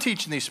mean, if I'm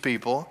teaching these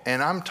people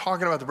and I'm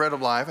talking about the bread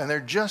of life and they're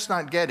just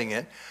not getting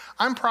it,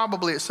 I'm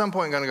probably at some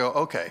point going to go,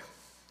 okay,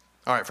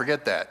 all right,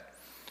 forget that.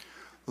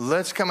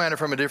 Let's come at it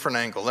from a different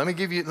angle. Let me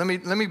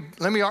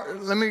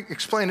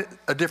explain it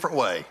a different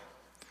way.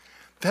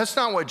 That's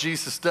not what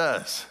Jesus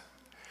does.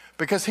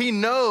 Because he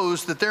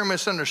knows that their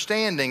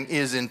misunderstanding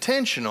is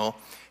intentional,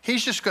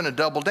 he's just going to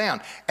double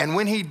down. And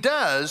when he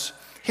does,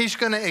 he's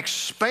going to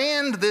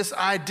expand this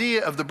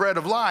idea of the bread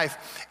of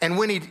life. And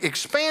when he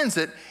expands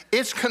it,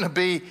 it's going to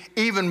be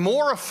even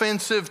more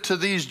offensive to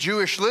these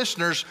Jewish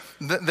listeners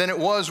than it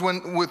was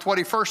with what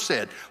he first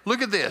said.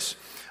 Look at this.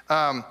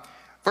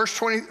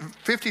 Verse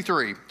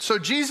 53. So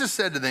Jesus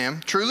said to them,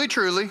 truly,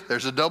 truly,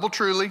 there's a double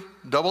truly,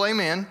 double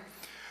amen.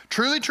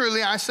 Truly,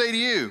 truly, I say to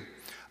you,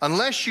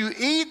 unless you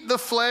eat the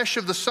flesh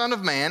of the Son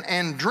of Man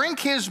and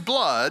drink his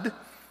blood,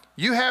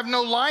 you have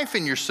no life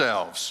in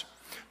yourselves.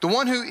 The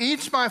one who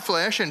eats my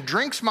flesh and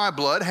drinks my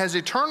blood has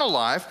eternal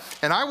life,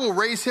 and I will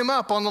raise him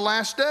up on the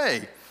last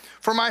day.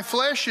 For my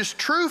flesh is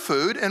true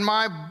food, and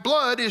my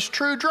blood is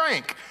true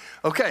drink.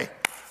 Okay,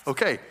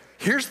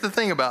 here's the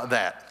thing about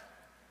that.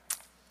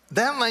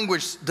 That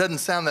language doesn't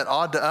sound that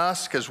odd to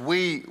us because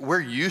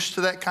we're used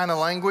to that kind of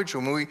language.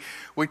 When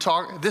we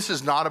talk, this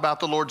is not about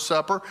the Lord's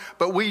Supper,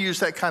 but we use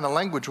that kind of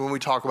language when we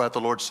talk about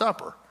the Lord's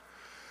Supper.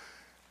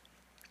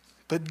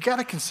 But you got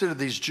to consider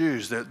these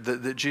Jews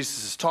that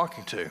Jesus is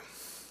talking to.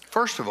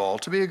 First of all,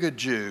 to be a good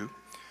Jew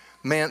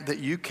meant that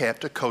you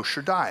kept a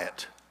kosher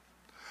diet.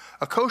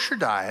 A kosher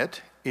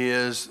diet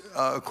is,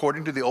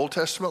 according to the Old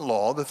Testament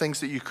law, the things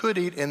that you could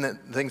eat and the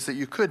things that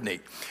you couldn't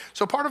eat.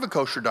 So part of a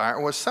kosher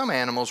diet was some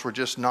animals were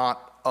just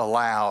not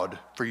allowed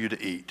for you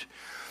to eat.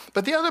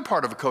 But the other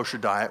part of a kosher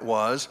diet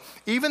was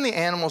even the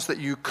animals that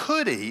you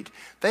could eat,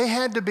 they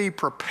had to be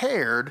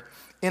prepared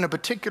in a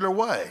particular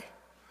way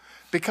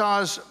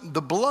because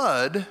the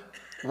blood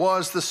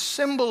was the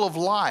symbol of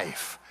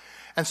life.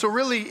 And so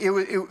really, it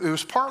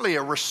was partly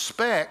a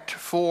respect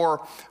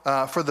for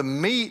the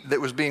meat that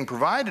was being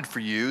provided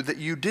for you, that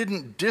you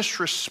didn't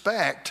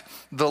disrespect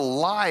the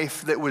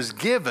life that was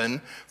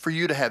given for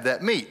you to have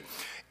that meat.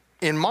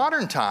 In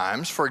modern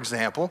times, for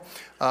example,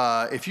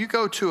 if you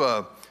go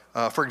to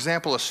for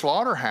example, a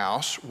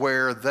slaughterhouse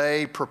where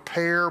they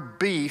prepare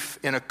beef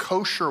in a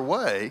kosher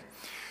way,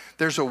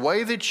 there's a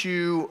way that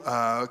you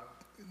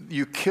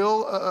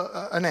kill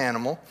an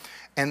animal,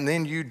 and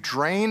then you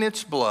drain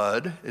its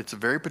blood. It's a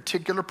very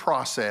particular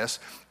process.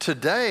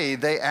 Today,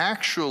 they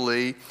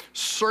actually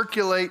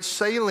circulate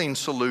saline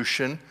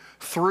solution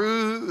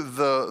through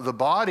the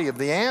body of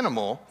the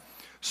animal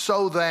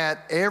so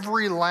that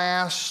every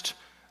last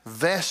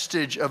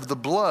vestige of the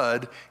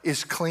blood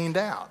is cleaned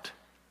out.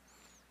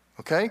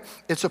 Okay?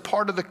 It's a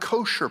part of the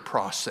kosher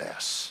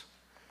process.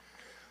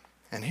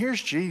 And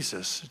here's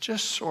Jesus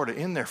just sort of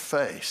in their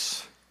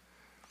face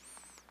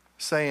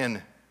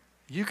saying,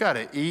 you got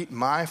to eat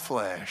my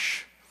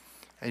flesh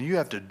and you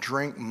have to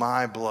drink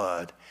my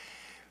blood.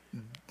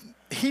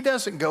 He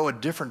doesn't go a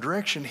different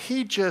direction.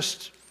 He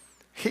just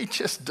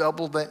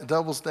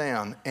doubles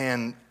down.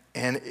 And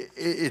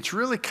it's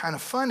really kind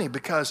of funny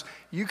because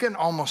you can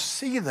almost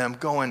see them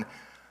going,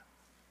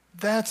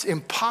 that's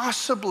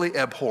impossibly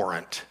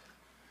abhorrent.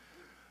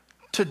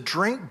 To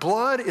drink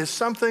blood is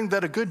something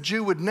that a good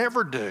Jew would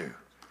never do.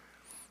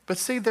 But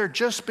see, they're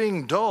just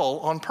being dull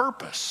on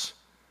purpose.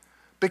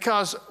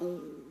 Because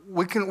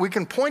we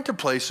can point to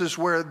places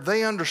where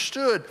they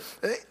understood.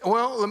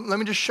 Well, let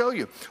me just show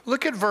you.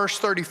 Look at verse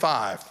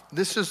 35.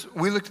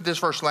 We looked at this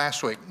verse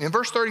last week. In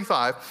verse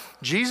 35,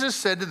 Jesus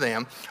said to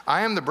them,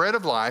 I am the bread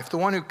of life. The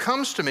one who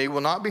comes to me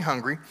will not be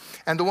hungry,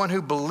 and the one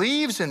who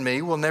believes in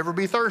me will never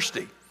be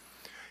thirsty.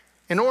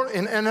 In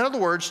other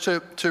words,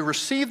 to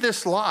receive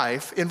this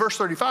life, in verse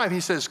 35, he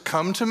says,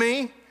 come to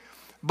me,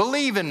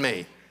 believe in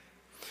me.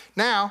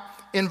 Now,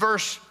 in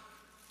verse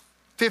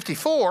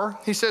 54,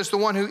 he says, the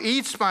one who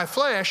eats my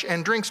flesh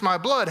and drinks my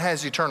blood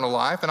has eternal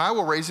life, and I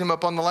will raise him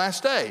up on the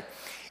last day.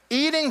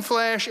 Eating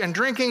flesh and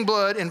drinking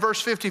blood in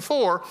verse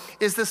 54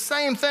 is the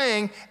same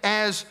thing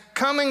as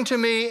coming to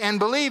me and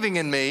believing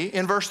in me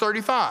in verse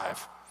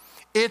 35.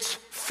 It's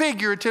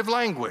figurative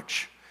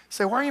language. You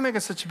say, why are you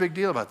making such a big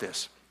deal about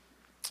this?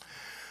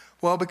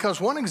 Well, because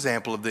one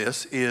example of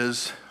this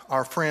is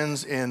our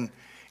friends in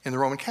the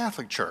Roman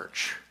Catholic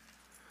Church.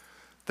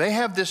 They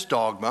have this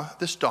dogma,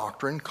 this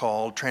doctrine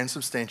called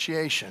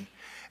transubstantiation.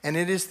 And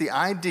it is the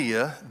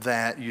idea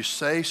that you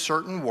say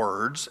certain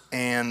words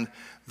and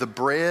the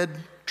bread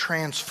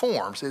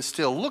transforms. It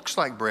still looks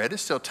like bread, it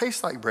still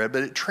tastes like bread,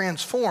 but it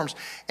transforms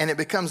and it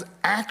becomes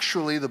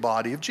actually the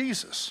body of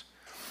Jesus.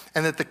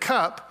 And that the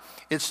cup,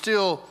 it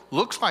still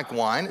looks like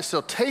wine, it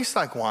still tastes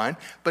like wine,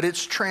 but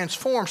it's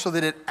transformed so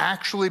that it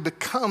actually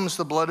becomes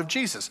the blood of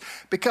Jesus.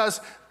 Because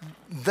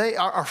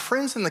our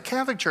friends in the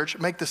Catholic Church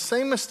make the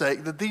same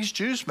mistake that these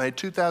Jews made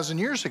 2,000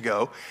 years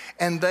ago,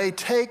 and they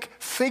take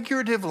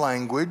figurative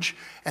language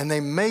and they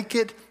make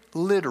it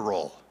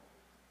literal.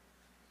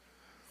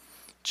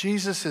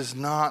 Jesus is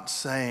not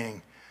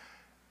saying,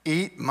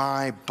 eat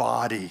my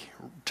body,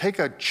 take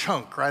a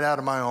chunk right out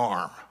of my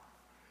arm.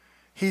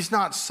 He's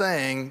not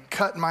saying,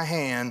 cut my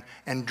hand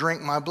and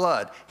drink my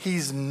blood.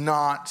 He's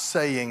not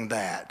saying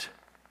that.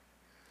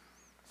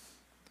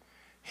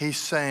 He's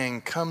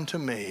saying, come to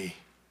me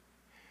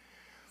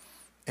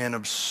and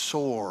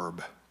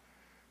absorb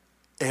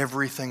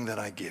everything that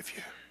I give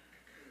you.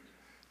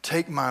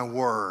 Take my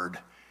word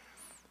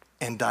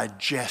and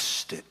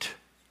digest it.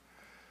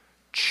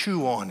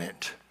 Chew on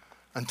it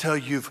until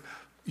you've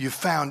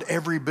found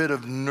every bit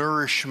of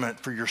nourishment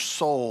for your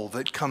soul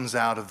that comes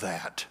out of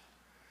that.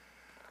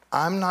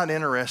 I'm not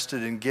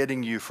interested in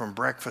getting you from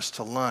breakfast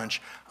to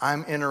lunch.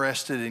 I'm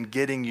interested in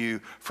getting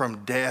you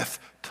from death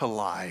to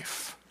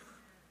life.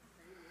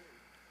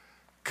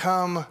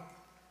 Come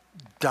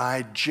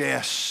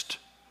digest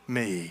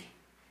me.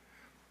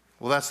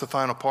 Well, that's the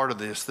final part of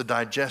this, the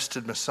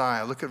digested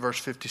Messiah. Look at verse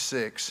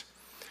 56.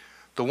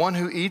 The one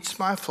who eats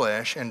my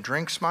flesh and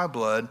drinks my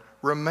blood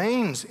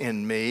remains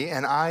in me,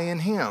 and I in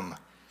him.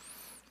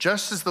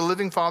 Just as the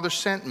living Father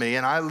sent me,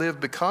 and I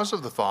live because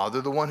of the Father,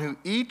 the one who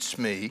eats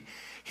me,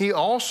 he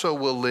also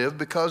will live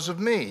because of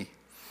me.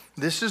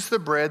 This is the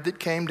bread that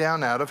came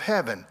down out of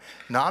heaven.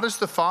 Not as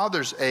the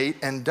fathers ate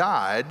and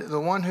died, the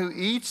one who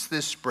eats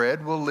this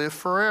bread will live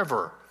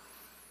forever.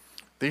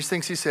 These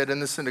things he said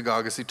in the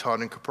synagogue as he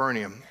taught in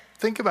Capernaum.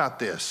 Think about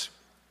this.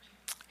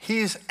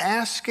 He's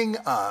asking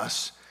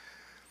us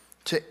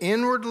to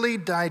inwardly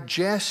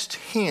digest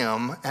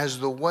him as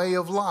the way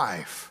of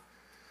life.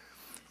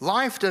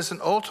 Life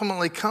doesn't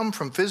ultimately come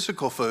from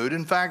physical food.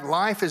 In fact,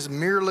 life is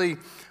merely,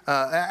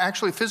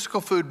 physical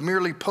food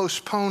merely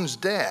postpones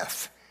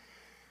death.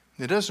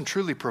 It doesn't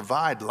truly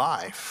provide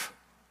life.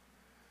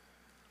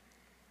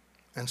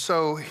 And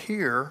so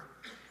here,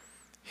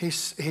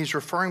 he's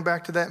referring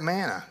back to that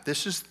manna.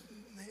 This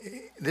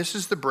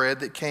is the bread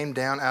that came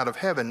down out of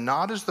heaven,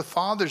 not as the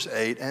fathers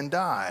ate and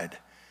died.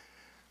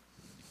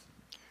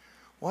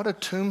 What a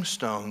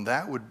tombstone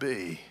that would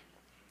be.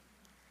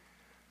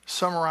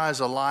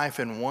 Summarize a life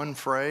in one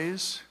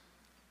phrase: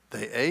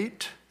 they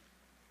ate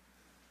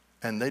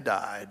and they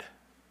died.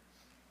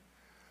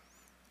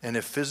 And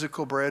if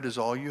physical bread is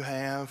all you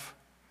have,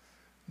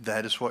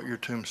 that is what your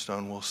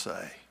tombstone will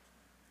say.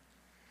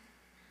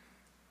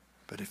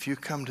 But if you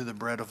come to the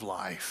bread of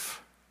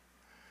life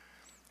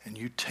and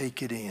you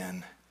take it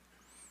in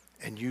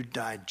and you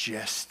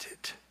digest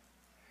it,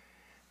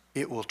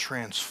 it will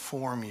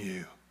transform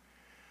you.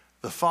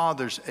 The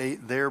fathers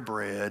ate their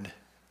bread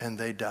and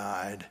they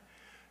died.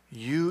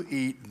 You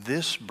eat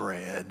this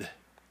bread,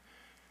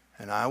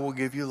 and I will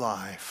give you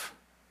life,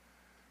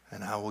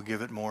 and I will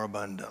give it more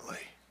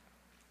abundantly.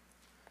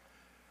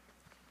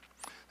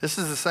 This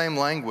is the same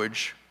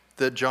language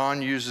that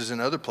John uses in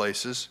other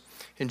places.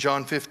 In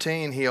John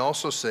 15, he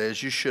also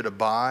says you should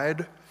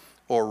abide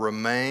or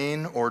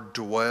remain or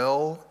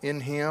dwell in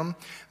him.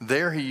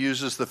 There he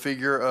uses the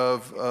figure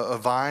of a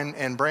vine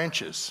and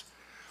branches.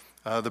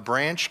 The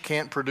branch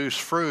can't produce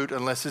fruit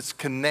unless it's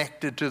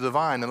connected to the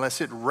vine,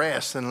 unless it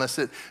rests, unless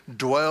it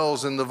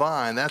dwells in the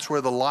vine. That's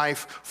where the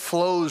life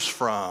flows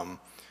from.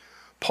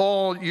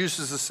 Paul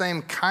uses the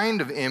same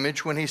kind of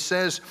image when he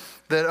says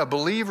that a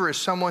believer is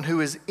someone who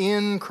is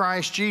in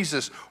Christ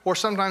Jesus, or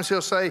sometimes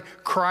he'll say,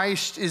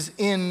 Christ is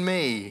in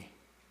me.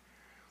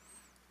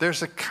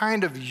 There's a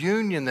kind of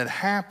union that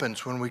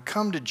happens when we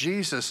come to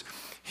Jesus.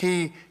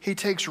 He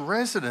takes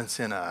residence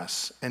in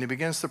us, and he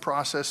begins the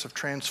process of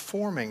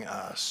transforming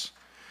us.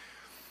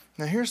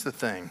 Now here's the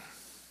thing.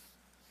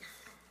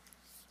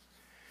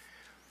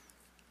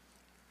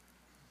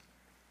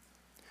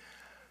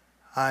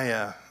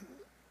 I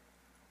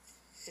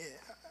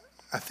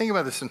think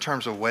about this in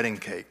terms of wedding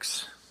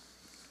cakes.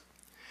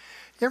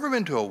 You ever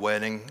been to a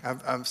wedding?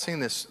 I've seen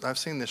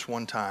this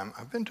one time.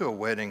 I've been to a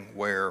wedding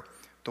where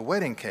the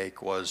wedding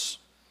cake was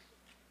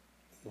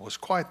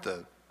quite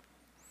the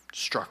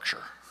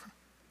structure,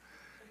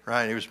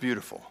 right? It was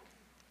beautiful.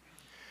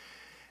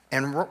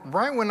 And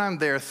right when I'm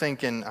there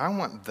thinking, I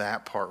want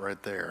that part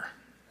right there,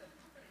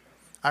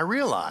 I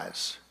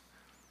realize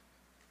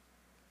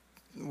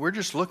we're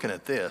just looking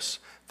at this.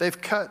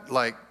 They've cut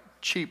like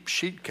cheap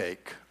sheet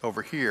cake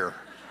over here,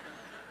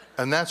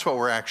 and that's what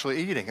we're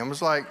actually eating. I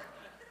was like,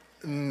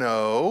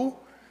 no,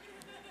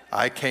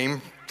 I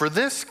came for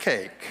this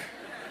cake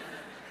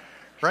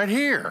right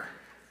here.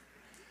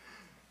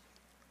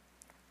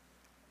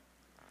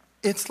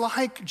 It's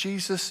like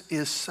Jesus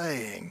is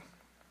saying,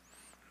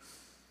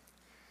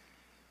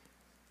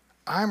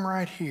 I'm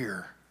right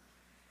here.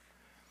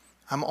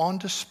 I'm on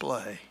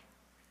display.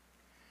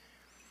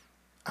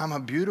 I'm a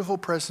beautiful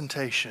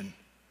presentation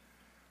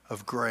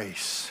of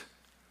grace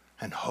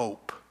and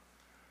hope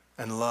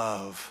and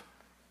love.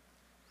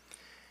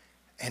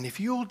 And if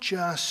you'll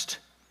just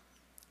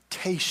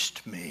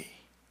taste me,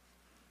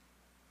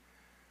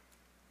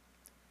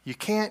 you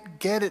can't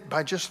get it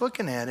by just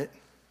looking at it.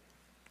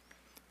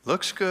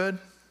 Looks good,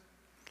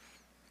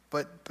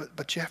 but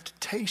you have to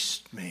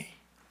taste me.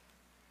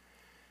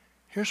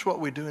 Here's what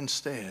we do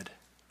instead.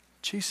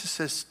 Jesus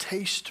says,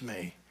 taste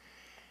me.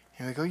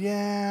 And we go,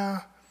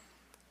 yeah,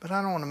 but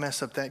I don't want to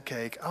mess up that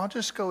cake. I'll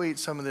just go eat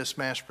some of this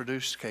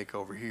mass-produced cake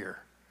over here.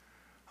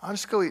 I'll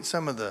just go eat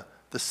some of the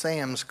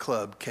Sam's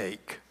Club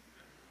cake.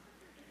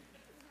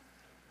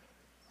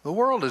 The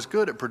world is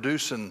good at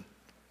producing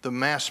the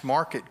mass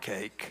market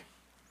cake,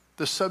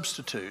 the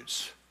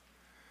substitutes.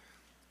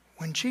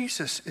 When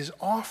Jesus is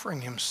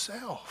offering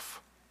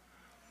himself,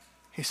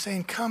 he's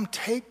saying, come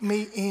take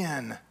me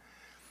in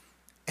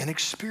and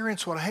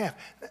experience what I have.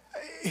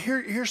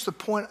 Here's the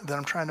point that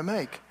I'm trying to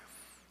make.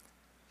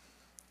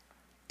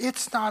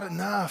 It's not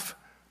enough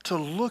to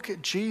look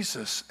at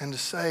Jesus and to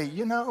say,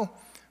 you know,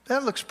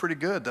 that looks pretty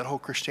good, that whole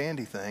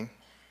Christianity thing.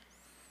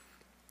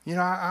 You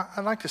know,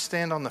 I'd like to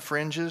stand on the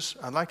fringes.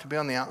 I'd like to be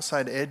on the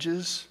outside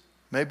edges,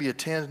 maybe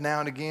attend now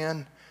and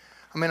again.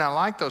 I mean, I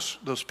like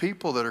those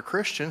people that are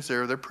Christians.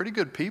 They're pretty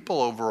good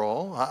people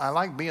overall. I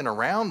like being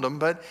around them,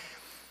 but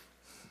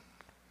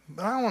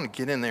I don't want to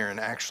get in there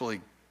and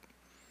actually,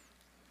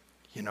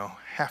 you know,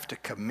 have to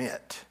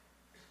commit.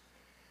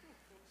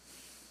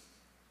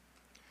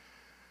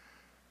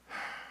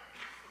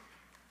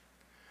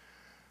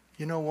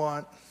 You know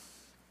what?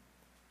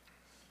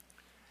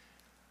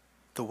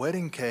 The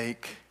wedding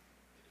cake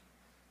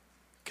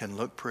can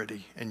look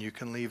pretty, and you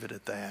can leave it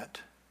at that.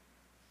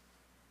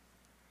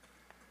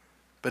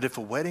 But if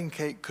a wedding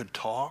cake could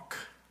talk,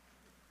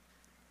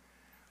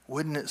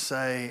 wouldn't it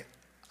say,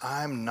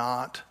 I'm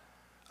not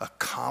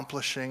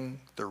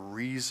accomplishing the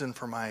reason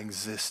for my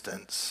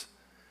existence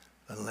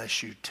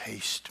unless you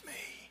taste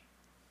me?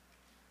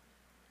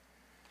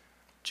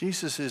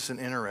 Jesus isn't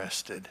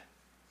interested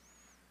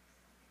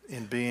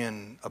in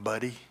being a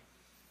buddy,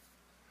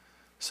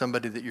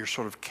 somebody that you're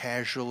sort of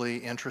casually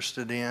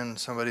interested in,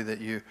 somebody that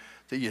you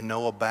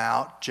know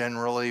about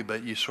generally,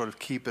 but you sort of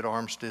keep at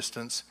arm's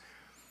distance.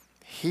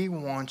 He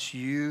wants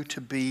you to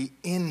be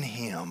in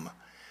him,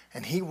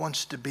 and he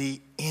wants to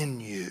be in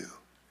you.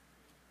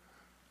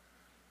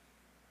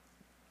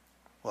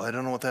 Well, I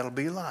don't know what that'll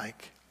be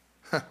like.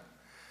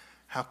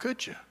 How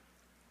could you?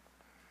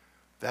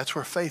 That's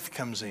where faith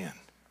comes in.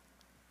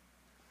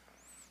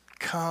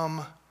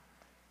 Come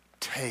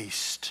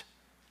taste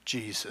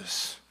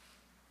Jesus.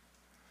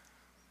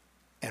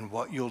 And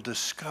what you'll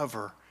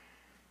discover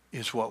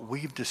is what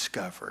we've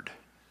discovered.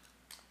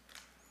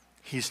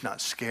 He's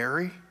not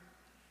scary.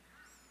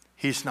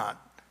 He's not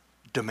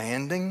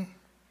demanding.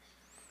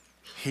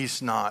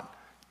 He's not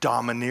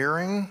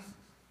domineering.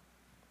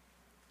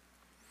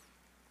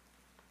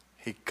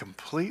 He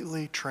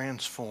completely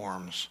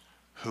transforms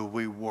who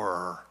we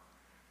were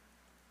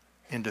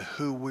into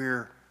who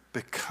we're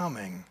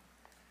becoming,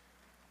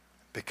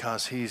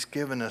 because he's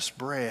given us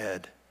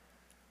bread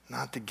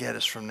not to get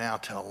us from now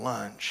till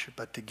lunch,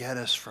 but to get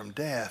us from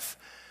death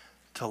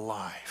to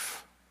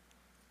life.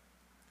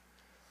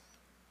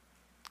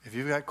 If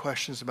you've got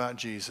questions about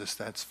Jesus,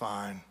 that's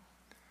fine.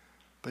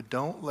 But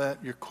don't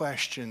let your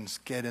questions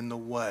get in the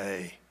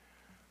way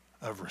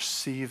of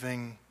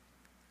receiving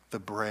the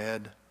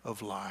bread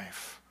of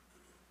life.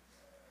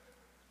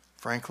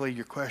 Frankly,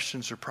 your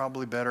questions are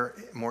probably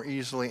more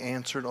easily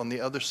answered on the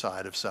other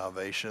side of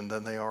salvation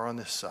than they are on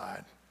this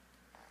side.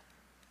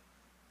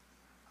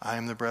 I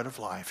am the bread of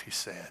life, he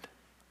said.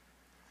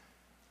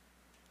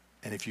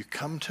 And if you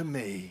come to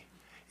me,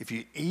 if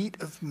you eat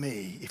of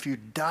me, if you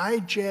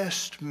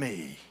digest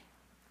me,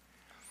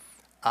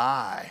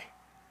 I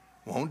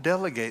won't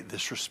delegate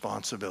this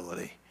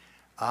responsibility.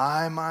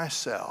 I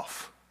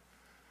myself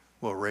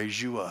will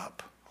raise you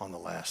up on the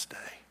last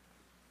day.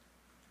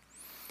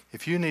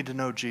 If you need to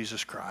know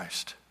Jesus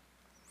Christ,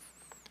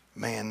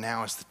 man,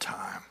 now is the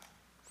time.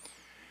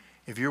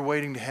 If you're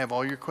waiting to have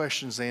all your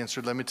questions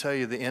answered, let me tell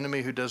you, the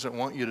enemy who doesn't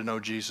want you to know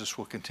Jesus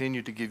will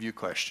continue to give you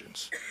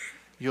questions.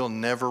 You'll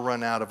never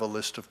run out of a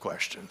list of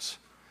questions.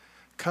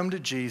 Come to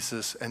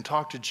Jesus and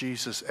talk to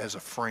Jesus as a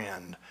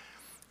friend,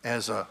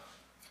 as a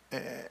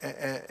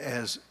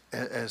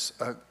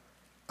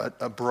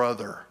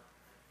brother.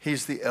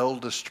 He's the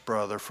eldest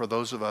brother for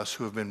those of us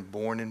who have been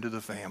born into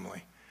the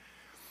family.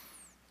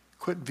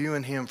 Quit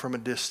viewing him from a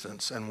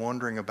distance and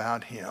wondering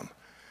about him.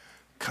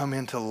 Come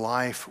into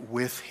life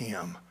with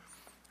him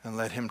and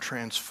let him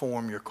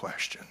transform your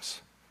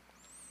questions.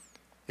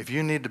 If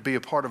you need to be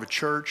a part of a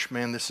church,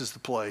 man, this is the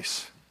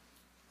place.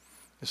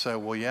 You say,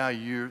 well, yeah,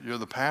 you're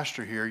the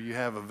pastor here. You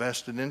have a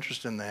vested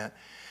interest in that.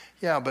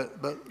 Yeah, but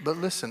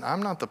listen,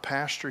 I'm not the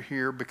pastor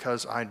here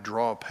because I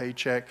draw a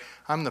paycheck.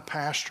 I'm the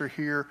pastor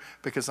here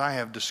because I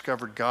have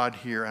discovered God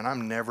here, and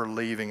I'm never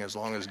leaving as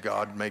long as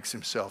God makes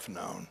himself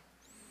known.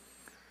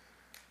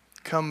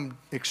 Come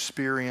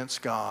experience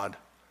God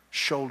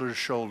shoulder to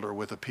shoulder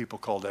with a people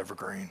called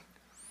Evergreen.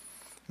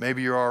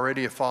 Maybe you're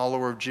already a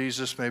follower of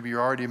Jesus. Maybe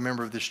you're already a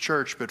member of this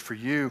church. But for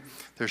you,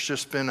 there's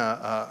just been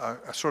a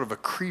sort of a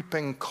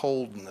creeping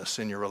coldness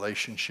in your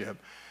relationship.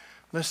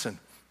 Listen,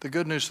 the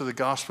good news of the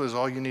gospel is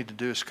all you need to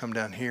do is come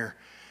down here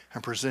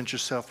and present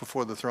yourself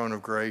before the throne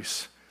of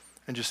grace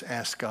and just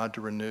ask God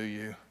to renew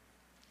you.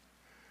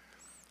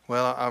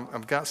 Well,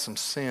 I've got some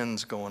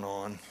sins going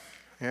on.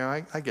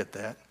 Yeah, I get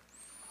that.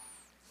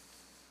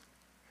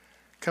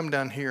 Come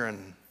down here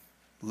and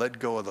let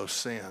go of those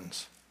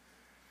sins.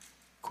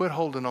 Quit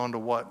holding on to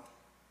what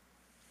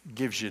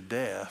gives you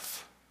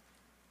death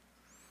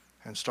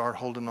and start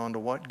holding on to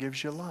what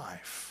gives you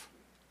life.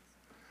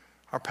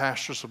 Our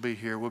pastors will be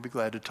here. We'll be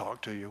glad to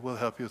talk to you. We'll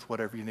help you with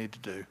whatever you need to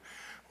do.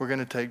 We're going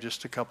to take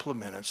just a couple of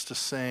minutes to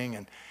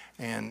sing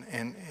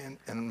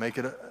and make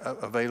it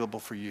available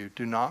for you.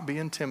 Do not be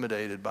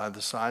intimidated by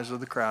the size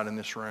of the crowd in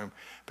this room,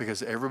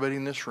 because everybody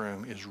in this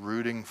room is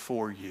rooting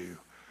for you.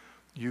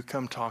 You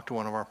come talk to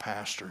one of our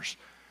pastors,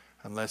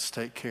 and let's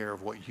take care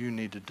of what you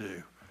need to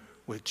do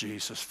with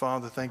Jesus.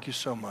 Father, thank you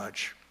so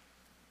much.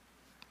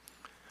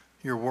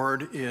 Your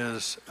word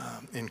is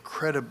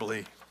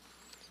incredibly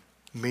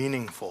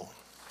meaningful.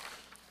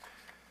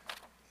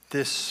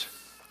 This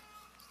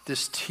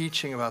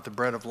teaching about the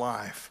bread of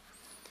life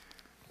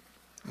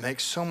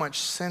makes so much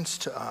sense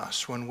to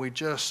us when we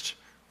just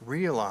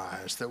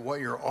realize that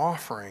what you're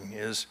offering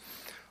is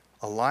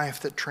a life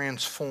that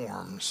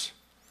transforms.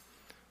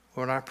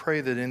 Lord, I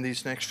pray that in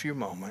these next few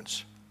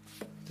moments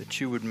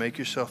that you would make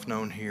yourself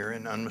known here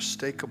in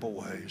unmistakable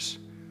ways,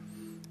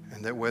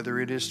 and that whether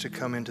it is to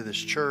come into this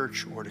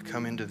church or to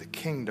come into the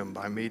kingdom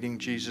by meeting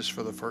Jesus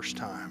for the first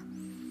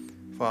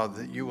time,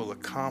 Father, that you will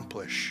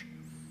accomplish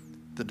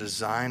the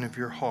design of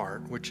your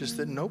heart, which is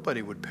that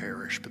nobody would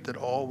perish, but that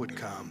all would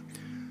come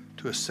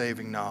to a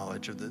saving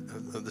knowledge of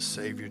the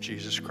Savior,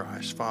 Jesus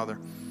Christ. Father,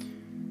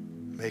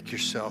 make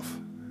yourself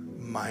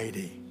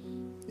mighty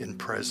in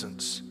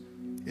presence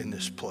in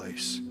this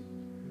place.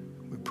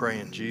 We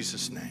pray in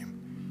Jesus' name.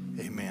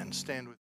 Amen. Stand with